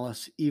no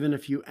malice, even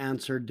if you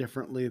answer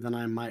differently than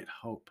I might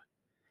hope.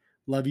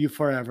 Love you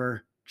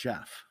forever,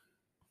 Jeff.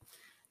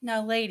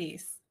 Now,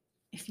 ladies,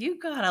 if you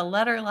got a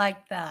letter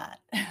like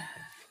that,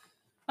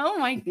 oh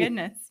my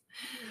goodness.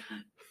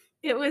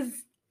 It was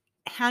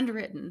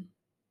handwritten.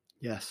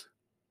 Yes.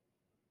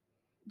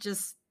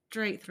 Just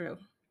straight through.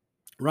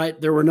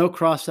 Right. There were no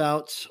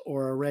cross-outs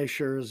or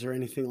erasures or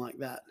anything like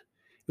that.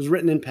 It was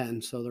written in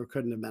pen, so there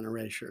couldn't have been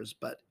erasures,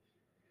 but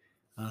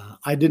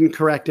I didn't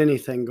correct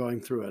anything going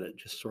through it. It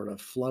just sort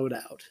of flowed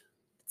out.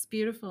 It's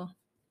beautiful.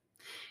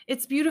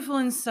 It's beautiful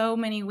in so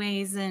many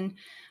ways. And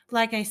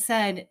like I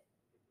said,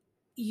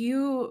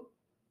 you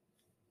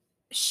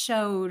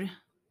showed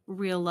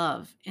real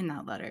love in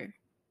that letter.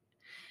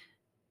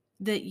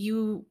 That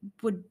you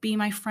would be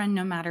my friend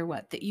no matter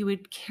what, that you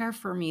would care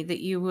for me,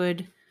 that you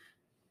would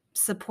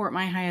support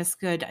my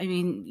highest good. I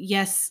mean,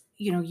 yes,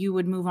 you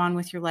would move on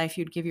with your life.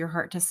 You'd give your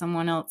heart to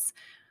someone else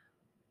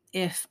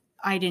if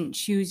I didn't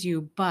choose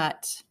you,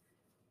 but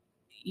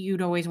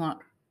you'd always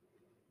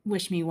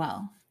wish me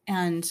well.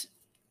 And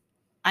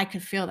I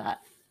could feel that.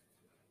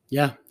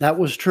 Yeah, that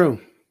was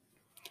true.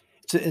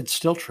 It's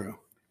still true.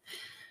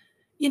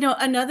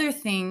 Another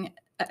thing,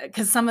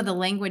 because some of the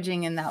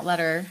languaging in that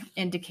letter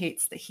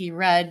indicates that he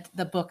read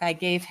the book I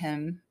gave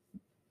him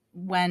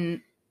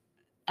when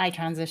I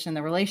transitioned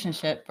the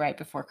relationship right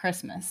before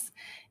Christmas.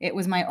 It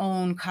was my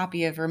own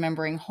copy of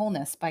Remembering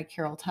Wholeness by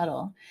Carol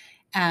Tuttle.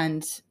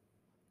 And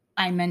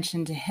I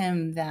mentioned to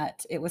him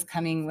that it was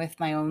coming with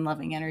my own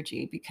loving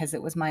energy because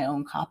it was my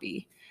own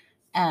copy.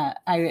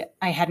 I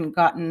hadn't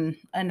gotten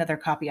another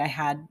copy I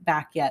had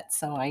back yet,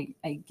 so I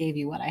gave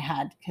you what I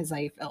had because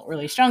I felt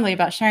really strongly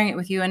about sharing it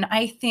with you. And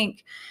I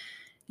think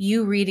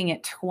you reading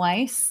it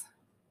twice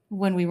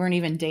when we weren't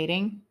even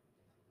dating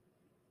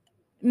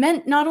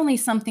meant not only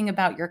something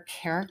about your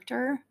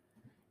character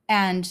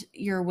and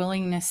your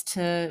willingness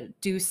to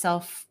do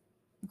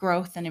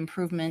self-growth and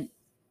improvement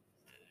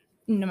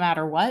no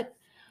matter what,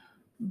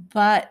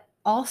 but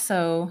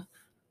also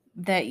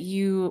that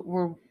you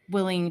were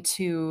willing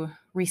to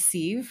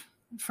receive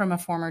from a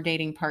former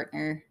dating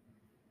partner,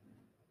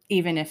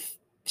 even if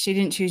she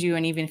didn't choose you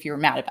and even if you were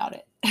mad about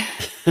it.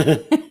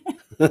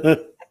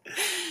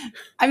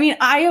 I mean,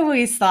 I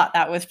always thought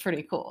that was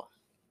pretty cool.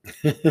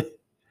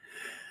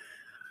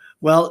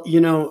 Well,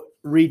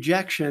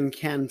 rejection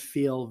can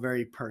feel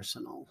very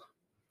personal.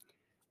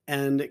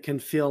 And it can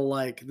feel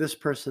like this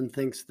person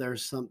thinks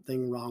there's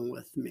something wrong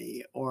with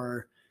me,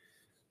 or,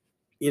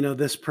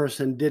 this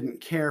person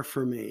didn't care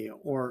for me,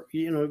 or,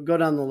 go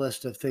down the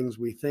list of things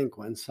we think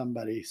when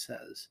somebody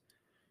says,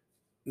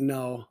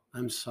 no,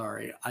 I'm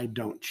sorry, I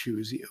don't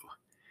choose you.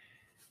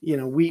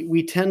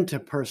 We tend to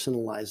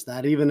personalize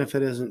that, even if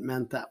it isn't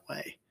meant that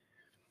way.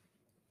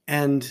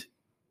 And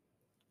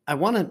I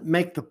want to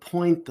make the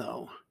point,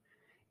 though,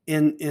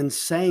 in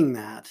saying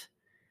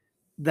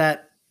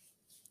that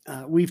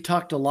we've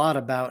talked a lot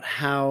about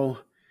how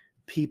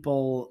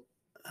people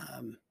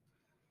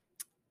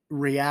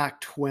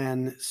react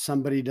when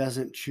somebody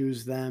doesn't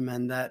choose them,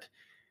 and that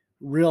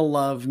real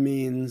love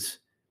means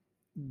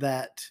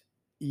that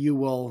you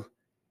will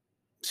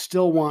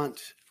still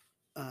want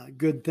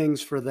good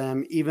things for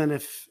them, even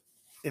if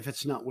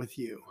it's not with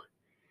you.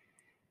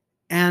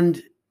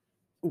 And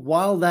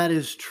while that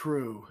is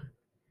true,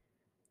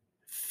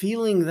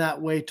 feeling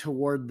that way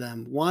toward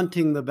them,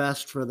 wanting the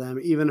best for them,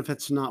 even if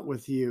it's not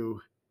with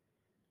you,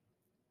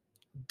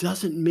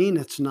 doesn't mean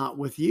it's not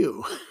with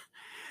you.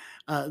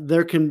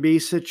 There can be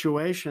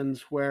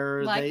situations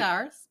where Like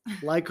ours.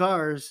 like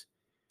ours,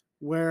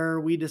 where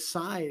we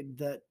decide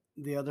that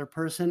the other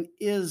person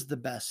is the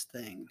best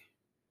thing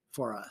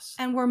for us.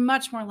 And we're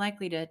much more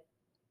likely to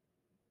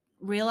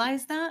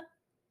realize that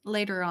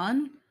later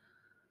on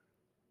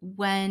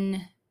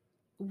when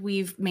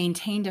we've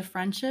maintained a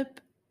friendship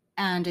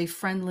and a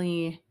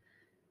friendly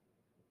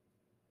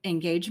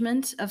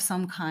engagement of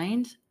some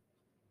kind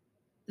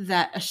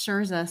that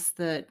assures us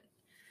that,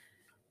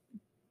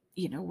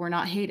 we're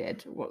not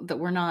hated, that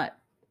we're not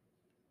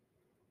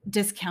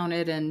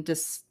discounted and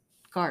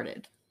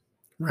discarded.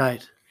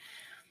 Right.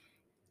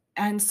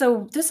 And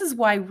so this is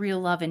why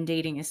real love in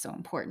dating is so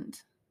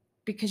important,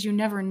 because you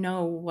never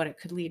know what it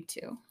could lead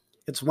to.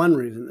 It's one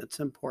reason it's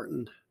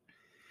important.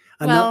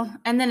 Well,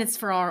 and then it's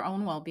for our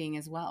own well-being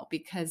as well,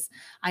 because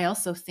I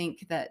also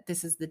think that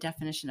this is the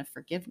definition of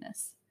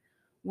forgiveness.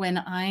 When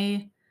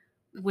I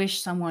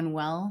wish someone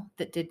well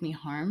that did me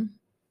harm,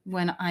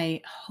 when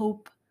I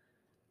hope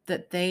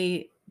that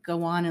they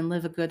go on and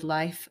live a good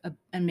life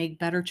and make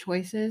better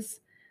choices,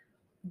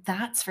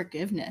 that's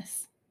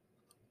forgiveness.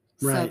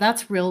 Right. So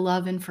that's real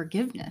love and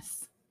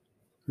forgiveness.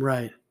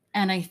 Right.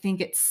 And I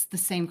think it's the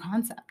same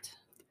concept.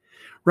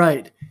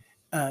 Right.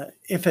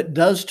 If it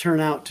does turn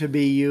out to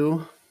be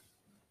you,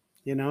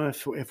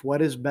 if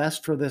what is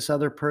best for this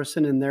other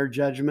person in their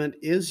judgment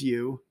is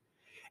you,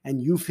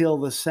 and you feel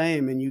the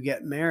same and you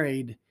get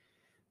married,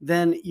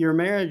 then your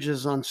marriage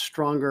is on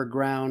stronger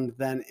ground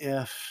than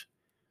if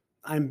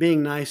I'm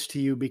being nice to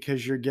you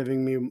because you're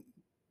giving me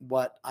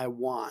what I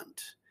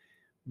want.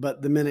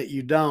 But the minute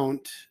you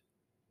don't,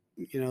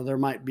 there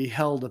might be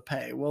hell to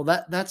pay. Well,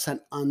 that's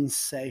an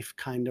unsafe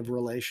kind of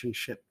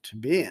relationship to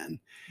be in.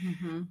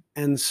 Mm-hmm.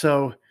 And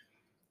so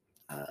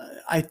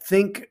I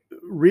think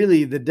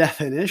really the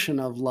definition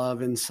of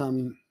love in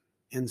some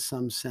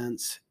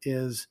sense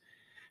is,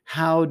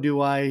 how do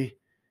I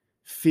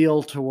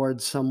feel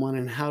towards someone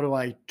and how do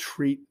I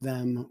treat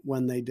them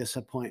when they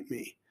disappoint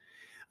me?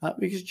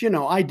 Because,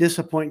 I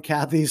disappoint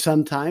Kathy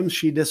sometimes.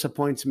 She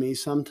disappoints me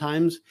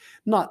sometimes.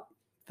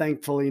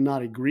 Thankfully,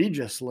 not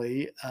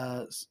egregiously,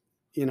 at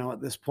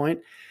this point.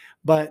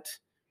 But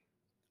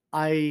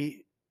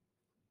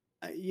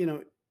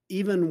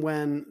even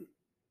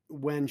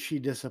when she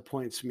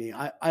disappoints me,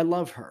 I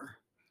love her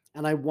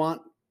and I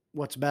want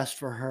what's best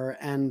for her.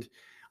 And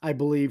I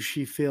believe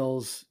she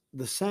feels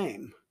the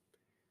same.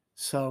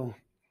 So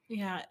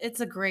yeah,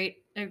 it's a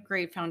great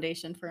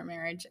foundation for a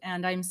marriage.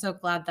 And I'm so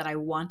glad that I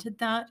wanted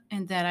that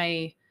and that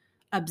I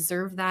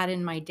observed that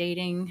in my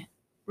dating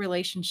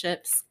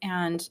relationships.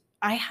 And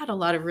I had a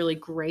lot of really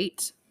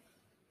great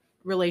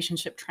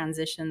relationship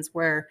transitions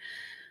where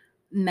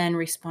men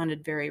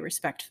responded very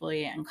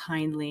respectfully and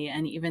kindly.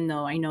 And even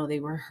though I know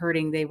they were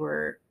hurting, they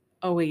were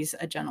always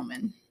a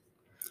gentleman.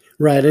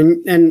 Right.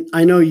 And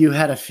I know you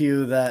had a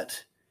few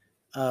that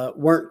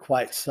weren't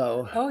quite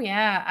so. Oh,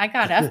 yeah. I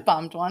got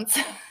F-bombed once.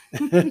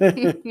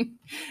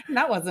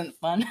 That wasn't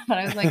fun. But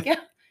I was like,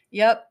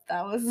 yep,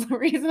 that was the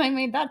reason I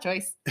made that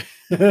choice.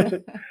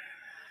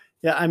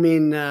 Yeah, I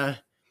mean,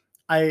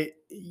 I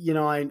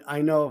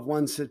know of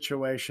one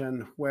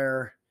situation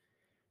where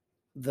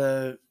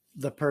the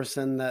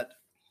person that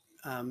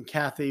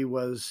Kathy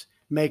was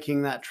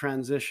making that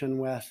transition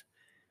with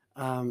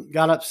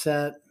got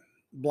upset,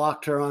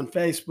 blocked her on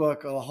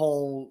Facebook, a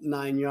whole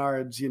 9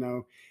 yards.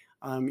 You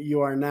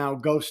are now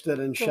ghosted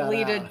and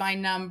Deleted shut my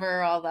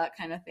number, all that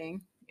kind of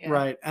thing. Yeah.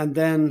 Right. And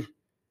then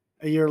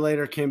a year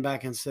later came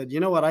back and said, you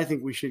know what, I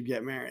think we should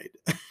get married.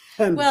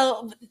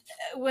 Well,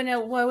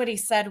 what he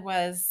said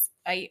was,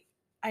 I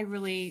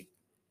really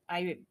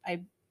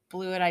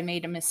blew it. I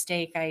made a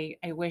mistake. I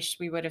wish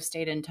we would have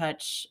stayed in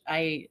touch.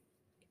 And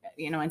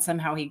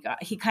somehow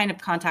he kind of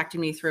contacted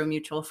me through a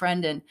mutual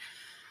friend, and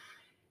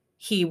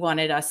he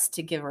wanted us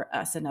to give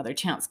us another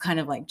chance,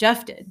 kind of like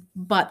Jeff did.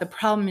 But the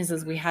problem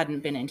is we hadn't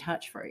been in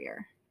touch for a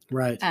year.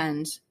 Right.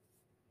 And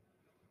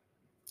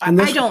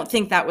I don't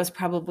think that was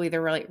probably the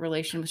right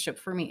relationship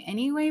for me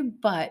anyway,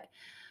 but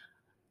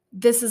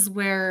this is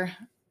why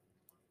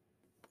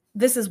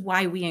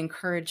we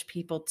encourage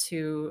people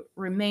to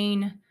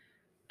remain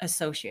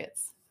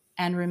associates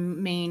and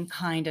remain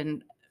kind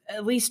and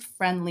at least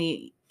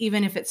friendly,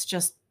 even if it's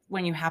just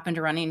when you happen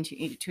to run into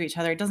each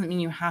other. It doesn't mean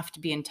you have to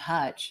be in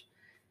touch.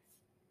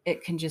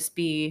 It can just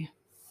be,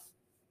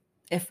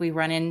 if we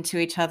run into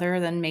each other,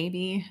 then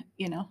maybe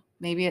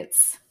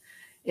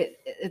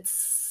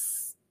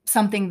it's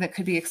something that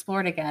could be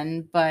explored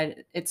again, but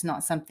it's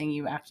not something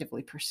you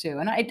actively pursue.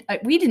 And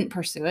we didn't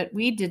pursue it.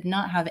 We did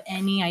not have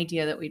any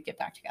idea that we'd get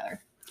back together.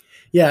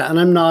 Yeah, and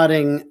I'm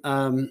nodding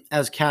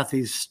as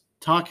Kathy's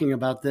talking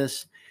about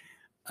this.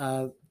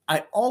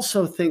 I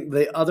also think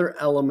the other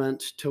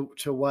element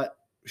to what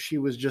she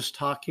was just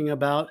talking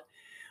about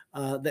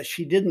that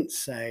she didn't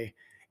say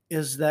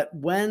is that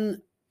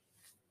when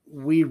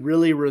we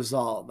really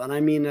resolve, and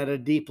I mean at a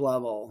deep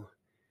level,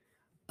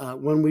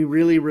 when we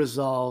really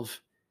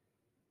resolve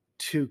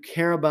to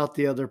care about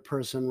the other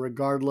person,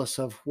 regardless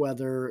of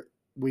whether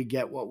we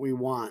get what we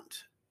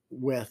want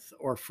with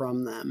or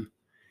from them,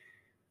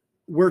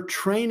 we're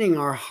training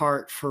our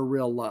heart for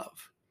real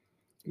love.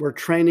 We're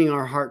training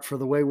our heart for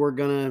the way we're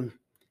going to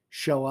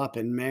show up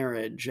in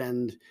marriage.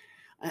 And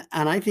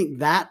I think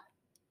that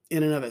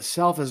in and of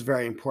itself is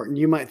very important.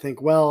 You might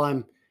think, well,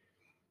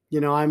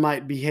 I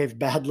might behave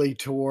badly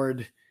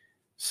toward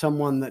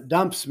someone that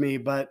dumps me,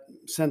 but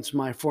since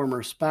my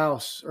former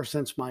spouse or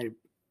since my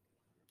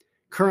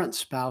current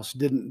spouse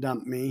didn't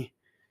dump me,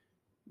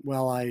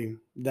 well, I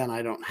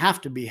don't have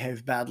to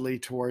behave badly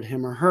toward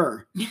him or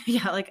her.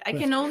 Yeah, like I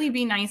can only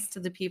be nice to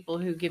the people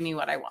who give me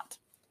what I want.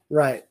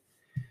 Right.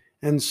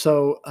 And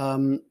so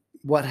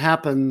what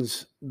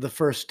happens the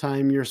first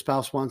time your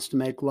spouse wants to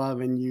make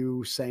love and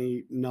you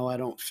say, no, I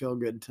don't feel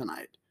good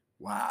tonight?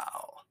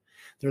 Wow.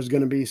 There's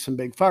going to be some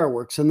big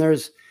fireworks. And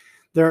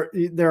there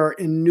are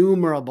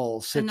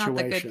innumerable situations. And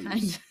not the good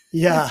kind.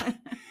 Yeah.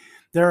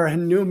 There are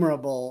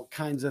innumerable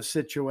kinds of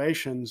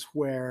situations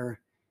where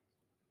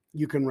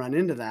you can run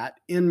into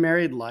that in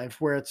married life,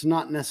 where it's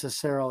not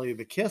necessarily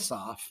the kiss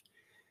off,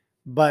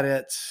 but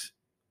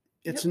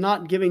it's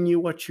not giving you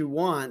what you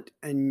want,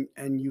 and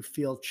you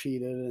feel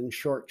cheated and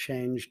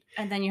shortchanged.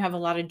 And then you have a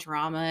lot of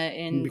drama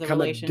in become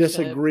the relationship. A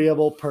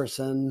disagreeable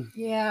person.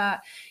 Yeah.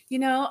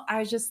 I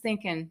was just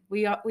thinking,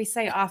 we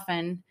say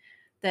often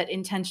that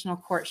intentional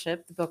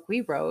courtship, the book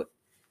we wrote,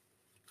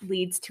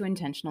 leads to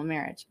intentional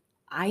marriage.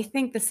 I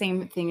think the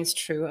same thing is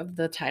true of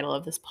the title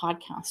of this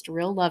podcast.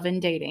 Real love in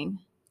dating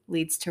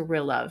leads to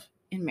real love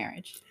in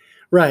marriage.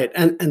 Right.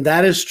 And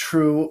that is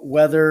true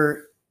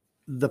whether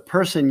the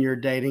person you're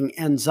dating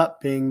ends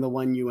up being the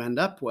one you end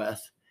up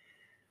with.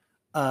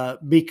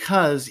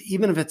 Because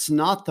even if it's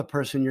not the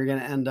person you're going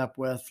to end up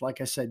with,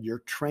 like I said, you're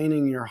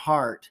training your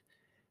heart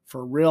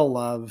for real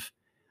love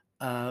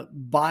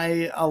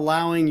by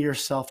allowing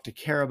yourself to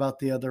care about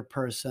the other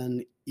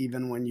person,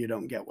 even when you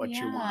don't get what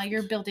you want.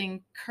 You're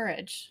building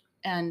courage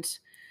and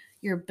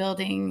you're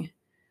building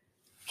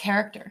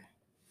character.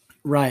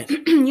 Right.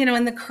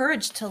 And the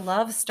courage to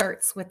love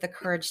starts with the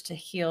courage to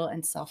heal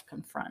and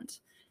self-confront.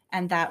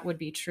 And that would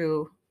be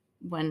true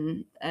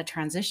when a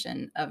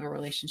transition of a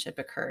relationship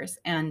occurs.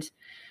 And,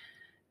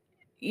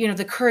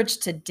 the courage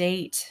to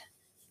date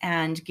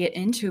and get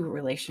into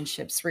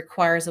relationships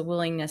requires a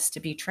willingness to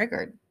be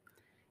triggered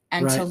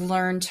and to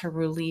learn to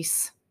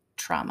release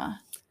trauma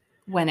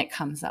when it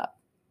comes up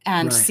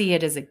and see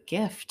it as a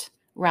gift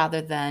rather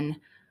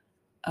than,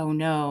 oh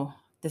no,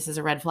 this is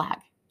a red flag.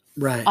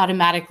 Right.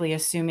 Automatically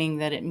assuming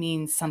that it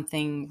means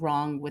something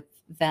wrong with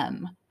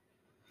them,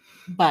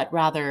 but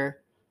rather,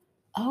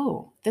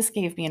 oh, this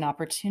gave me an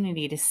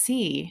opportunity to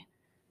see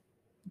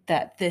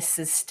that this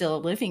is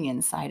still living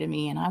inside of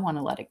me and I want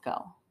to let it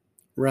go.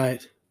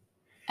 Right.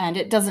 And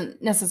it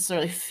doesn't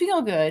necessarily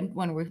feel good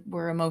when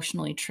we're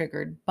emotionally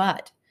triggered,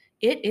 but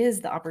it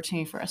is the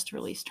opportunity for us to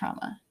release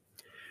trauma.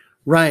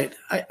 Right.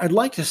 I'd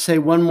like to say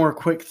one more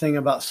quick thing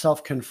about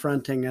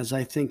self-confronting, as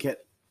I think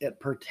it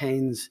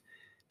pertains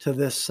to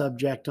this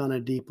subject on a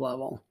deep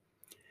level.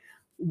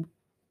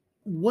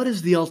 What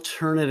is the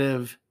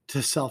alternative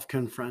to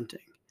self-confronting?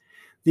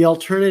 The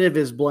alternative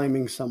is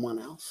blaming someone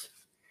else.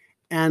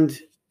 And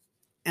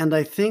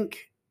I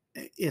think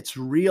it's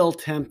real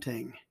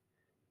tempting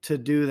to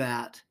do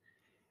that.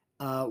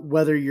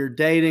 Whether you're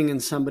dating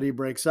and somebody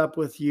breaks up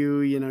with you,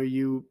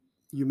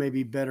 you may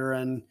be bitter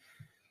and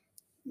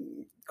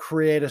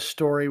create a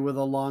story with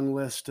a long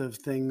list of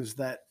things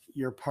that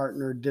your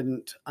partner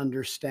didn't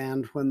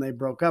understand when they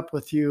broke up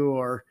with you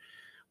or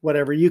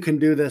whatever. You can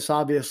do this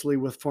obviously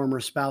with former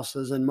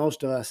spouses, and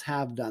most of us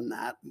have done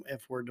that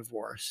if we're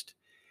divorced.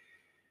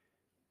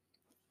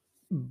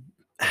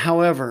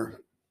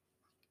 However,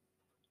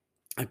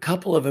 a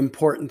couple of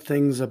important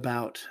things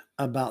about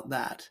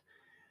that.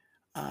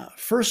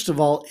 First of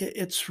all,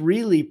 it's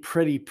really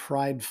pretty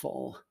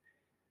prideful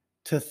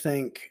to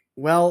think,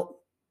 well,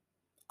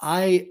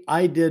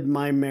 I did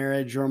my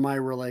marriage or my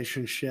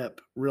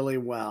relationship really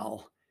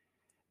well,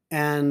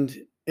 and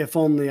if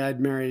only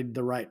I'd married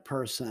the right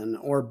person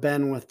or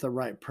been with the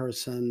right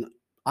person,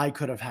 I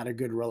could have had a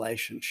good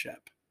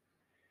relationship.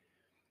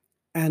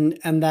 And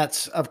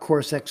that's, of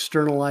course,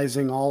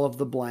 externalizing all of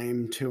the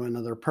blame to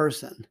another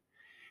person.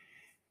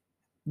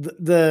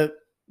 The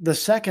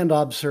second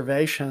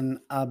observation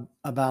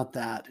about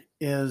that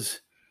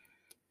is,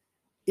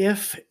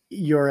 if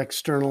you're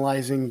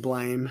externalizing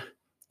blame,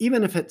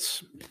 even if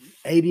it's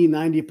 80,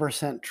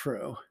 90%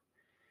 true,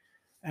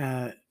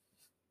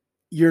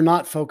 you're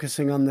not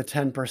focusing on the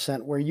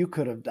 10% where you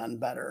could have done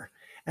better.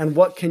 And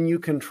what can you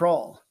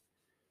control?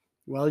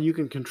 Well, you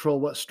can control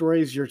what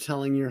stories you're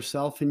telling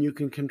yourself, and you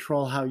can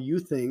control how you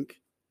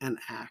think and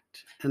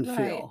act and Right.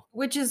 feel.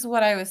 Which is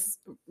what I was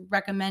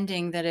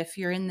recommending, that if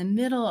you're in the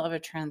middle of a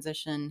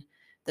transition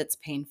that's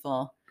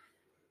painful,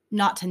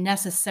 not to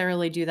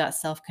necessarily do that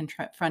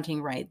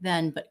self-confronting right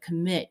then, but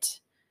commit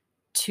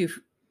to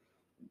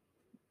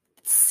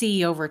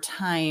see over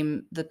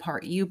time the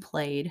part you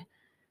played,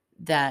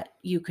 that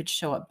you could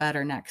show up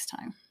better next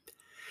time.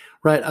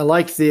 Right. I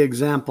liked the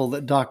example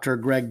that Dr.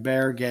 Greg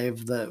Bear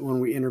gave that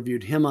when we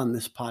interviewed him on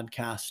this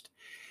podcast.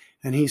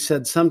 And he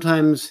said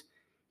sometimes,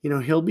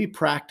 he'll be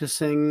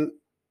practicing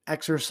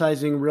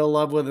exercising real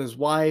love with his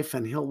wife,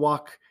 and he'll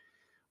walk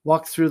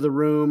through the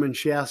room and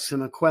she asks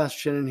him a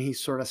question and he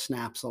sort of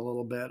snaps a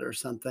little bit or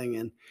something.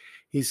 And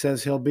he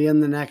says he'll be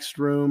in the next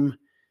room,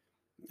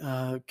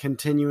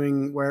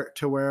 continuing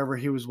wherever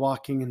he was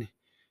walking, and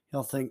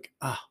he'll think,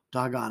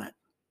 doggone it.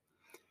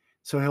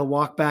 So he'll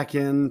walk back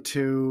in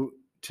to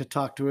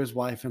talk to his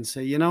wife and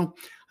say,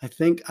 I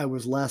think I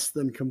was less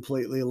than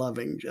completely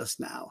loving just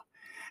now.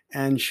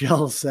 And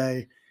she'll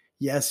say,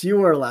 yes, you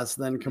were less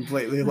than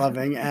completely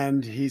loving.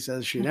 And he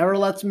says, she never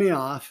lets me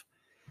off.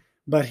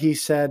 But he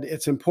said,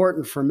 it's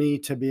important for me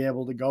to be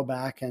able to go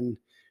back and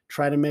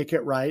try to make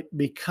it right,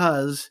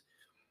 because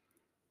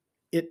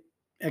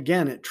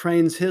it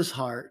trains his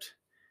heart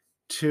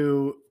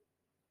to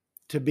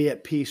be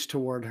at peace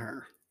toward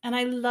her. And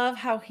I love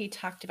how he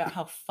talked about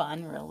how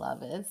fun real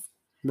love is.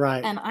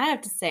 Right. And I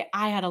have to say,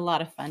 I had a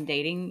lot of fun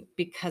dating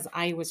because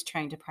I was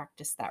trying to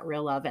practice that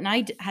real love. And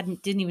I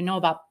didn't even know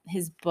about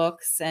his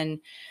books and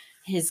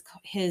his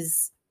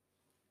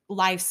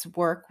life's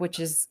work, which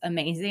is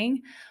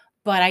amazing.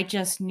 But I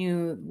just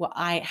knew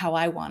how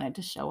I wanted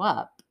to show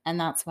up. And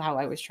that's how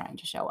I was trying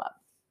to show up.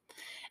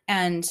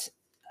 And,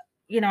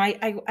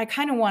 I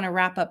kind of want to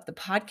wrap up the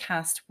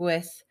podcast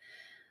with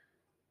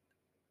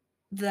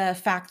the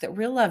fact that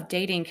real love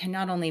dating can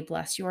not only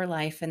bless your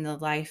life and the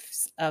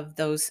lives of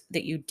those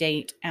that you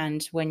date,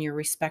 and when you're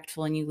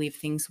respectful and you leave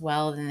things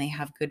well, then they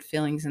have good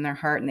feelings in their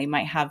heart and they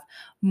might have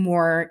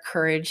more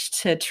courage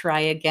to try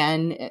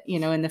again,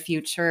 in the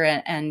future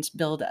and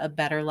build a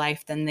better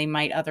life than they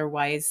might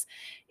otherwise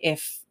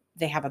if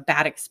they have a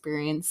bad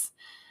experience.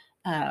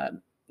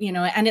 And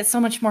it's so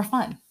much more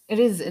fun. It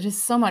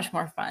is so much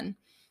more fun.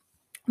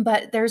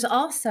 But there's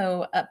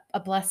also a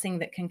blessing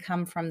that can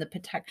come from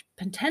the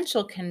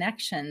potential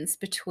connections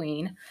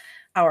between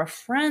our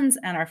friends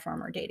and our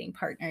former dating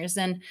partners.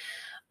 And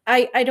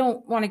I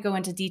don't want to go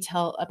into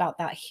detail about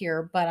that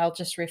here, but I'll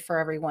just refer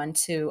everyone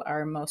to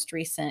our most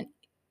recent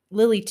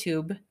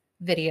LilyTube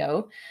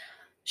video,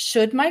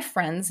 Should My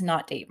Friends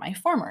Not Date My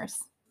Formers?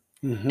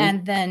 Mm-hmm.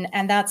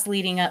 And that's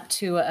leading up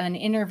to an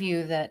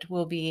interview that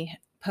we'll be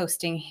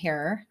posting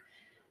here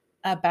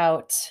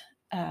about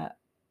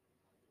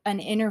an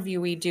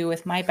interview we do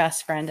with my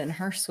best friend and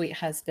her sweet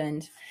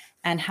husband,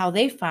 and how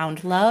they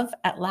found love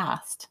at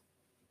last,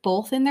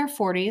 both in their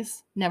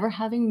 40s, never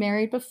having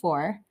married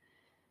before.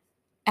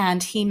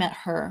 And he met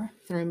her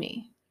through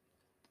me.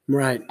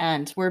 Right.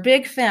 And we're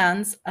big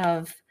fans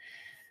of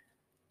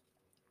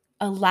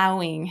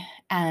allowing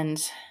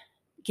and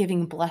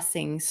giving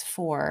blessings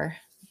for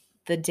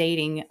the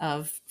dating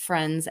of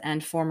friends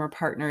and former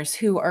partners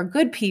who are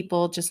good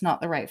people, just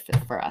not the right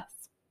fit for us.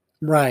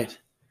 Right.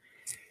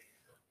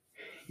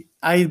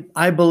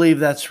 I believe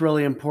that's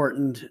really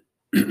important,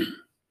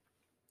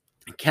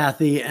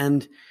 Kathy.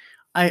 And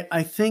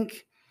I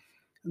think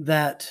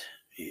that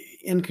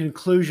in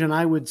conclusion,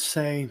 I would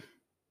say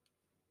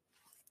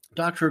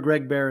Dr.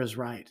 Greg Bear is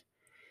right.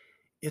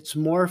 It's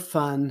more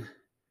fun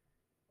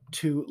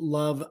to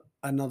love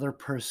another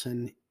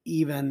person,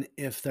 even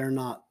if they're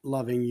not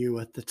loving you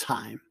at the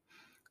time,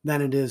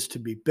 than it is to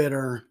be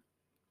bitter,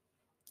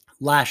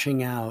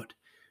 lashing out,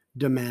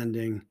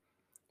 demanding,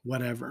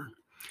 whatever.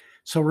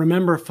 So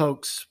remember,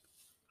 folks,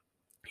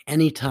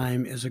 any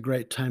time is a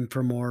great time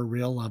for more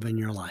real love in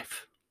your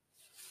life.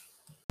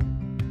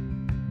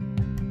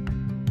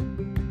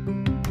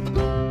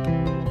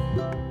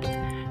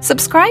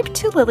 Subscribe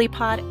to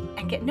LilyPod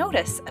and get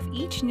notice of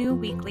each new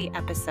weekly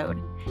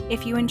episode.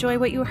 If you enjoy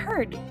what you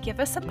heard, give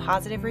us a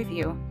positive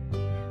review.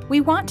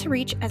 We want to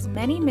reach as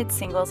many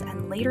mid-singles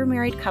and later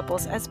married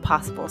couples as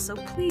possible, so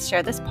please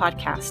share this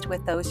podcast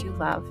with those you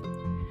love.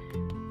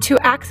 To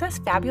access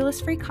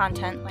fabulous free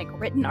content like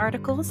written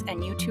articles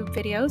and YouTube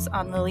videos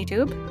on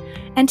LilyTube,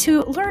 and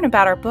to learn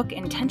about our book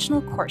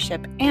Intentional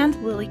Courtship and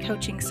Lily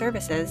Coaching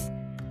Services,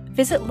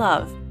 visit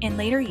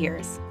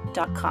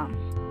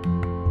loveinlateryears.com.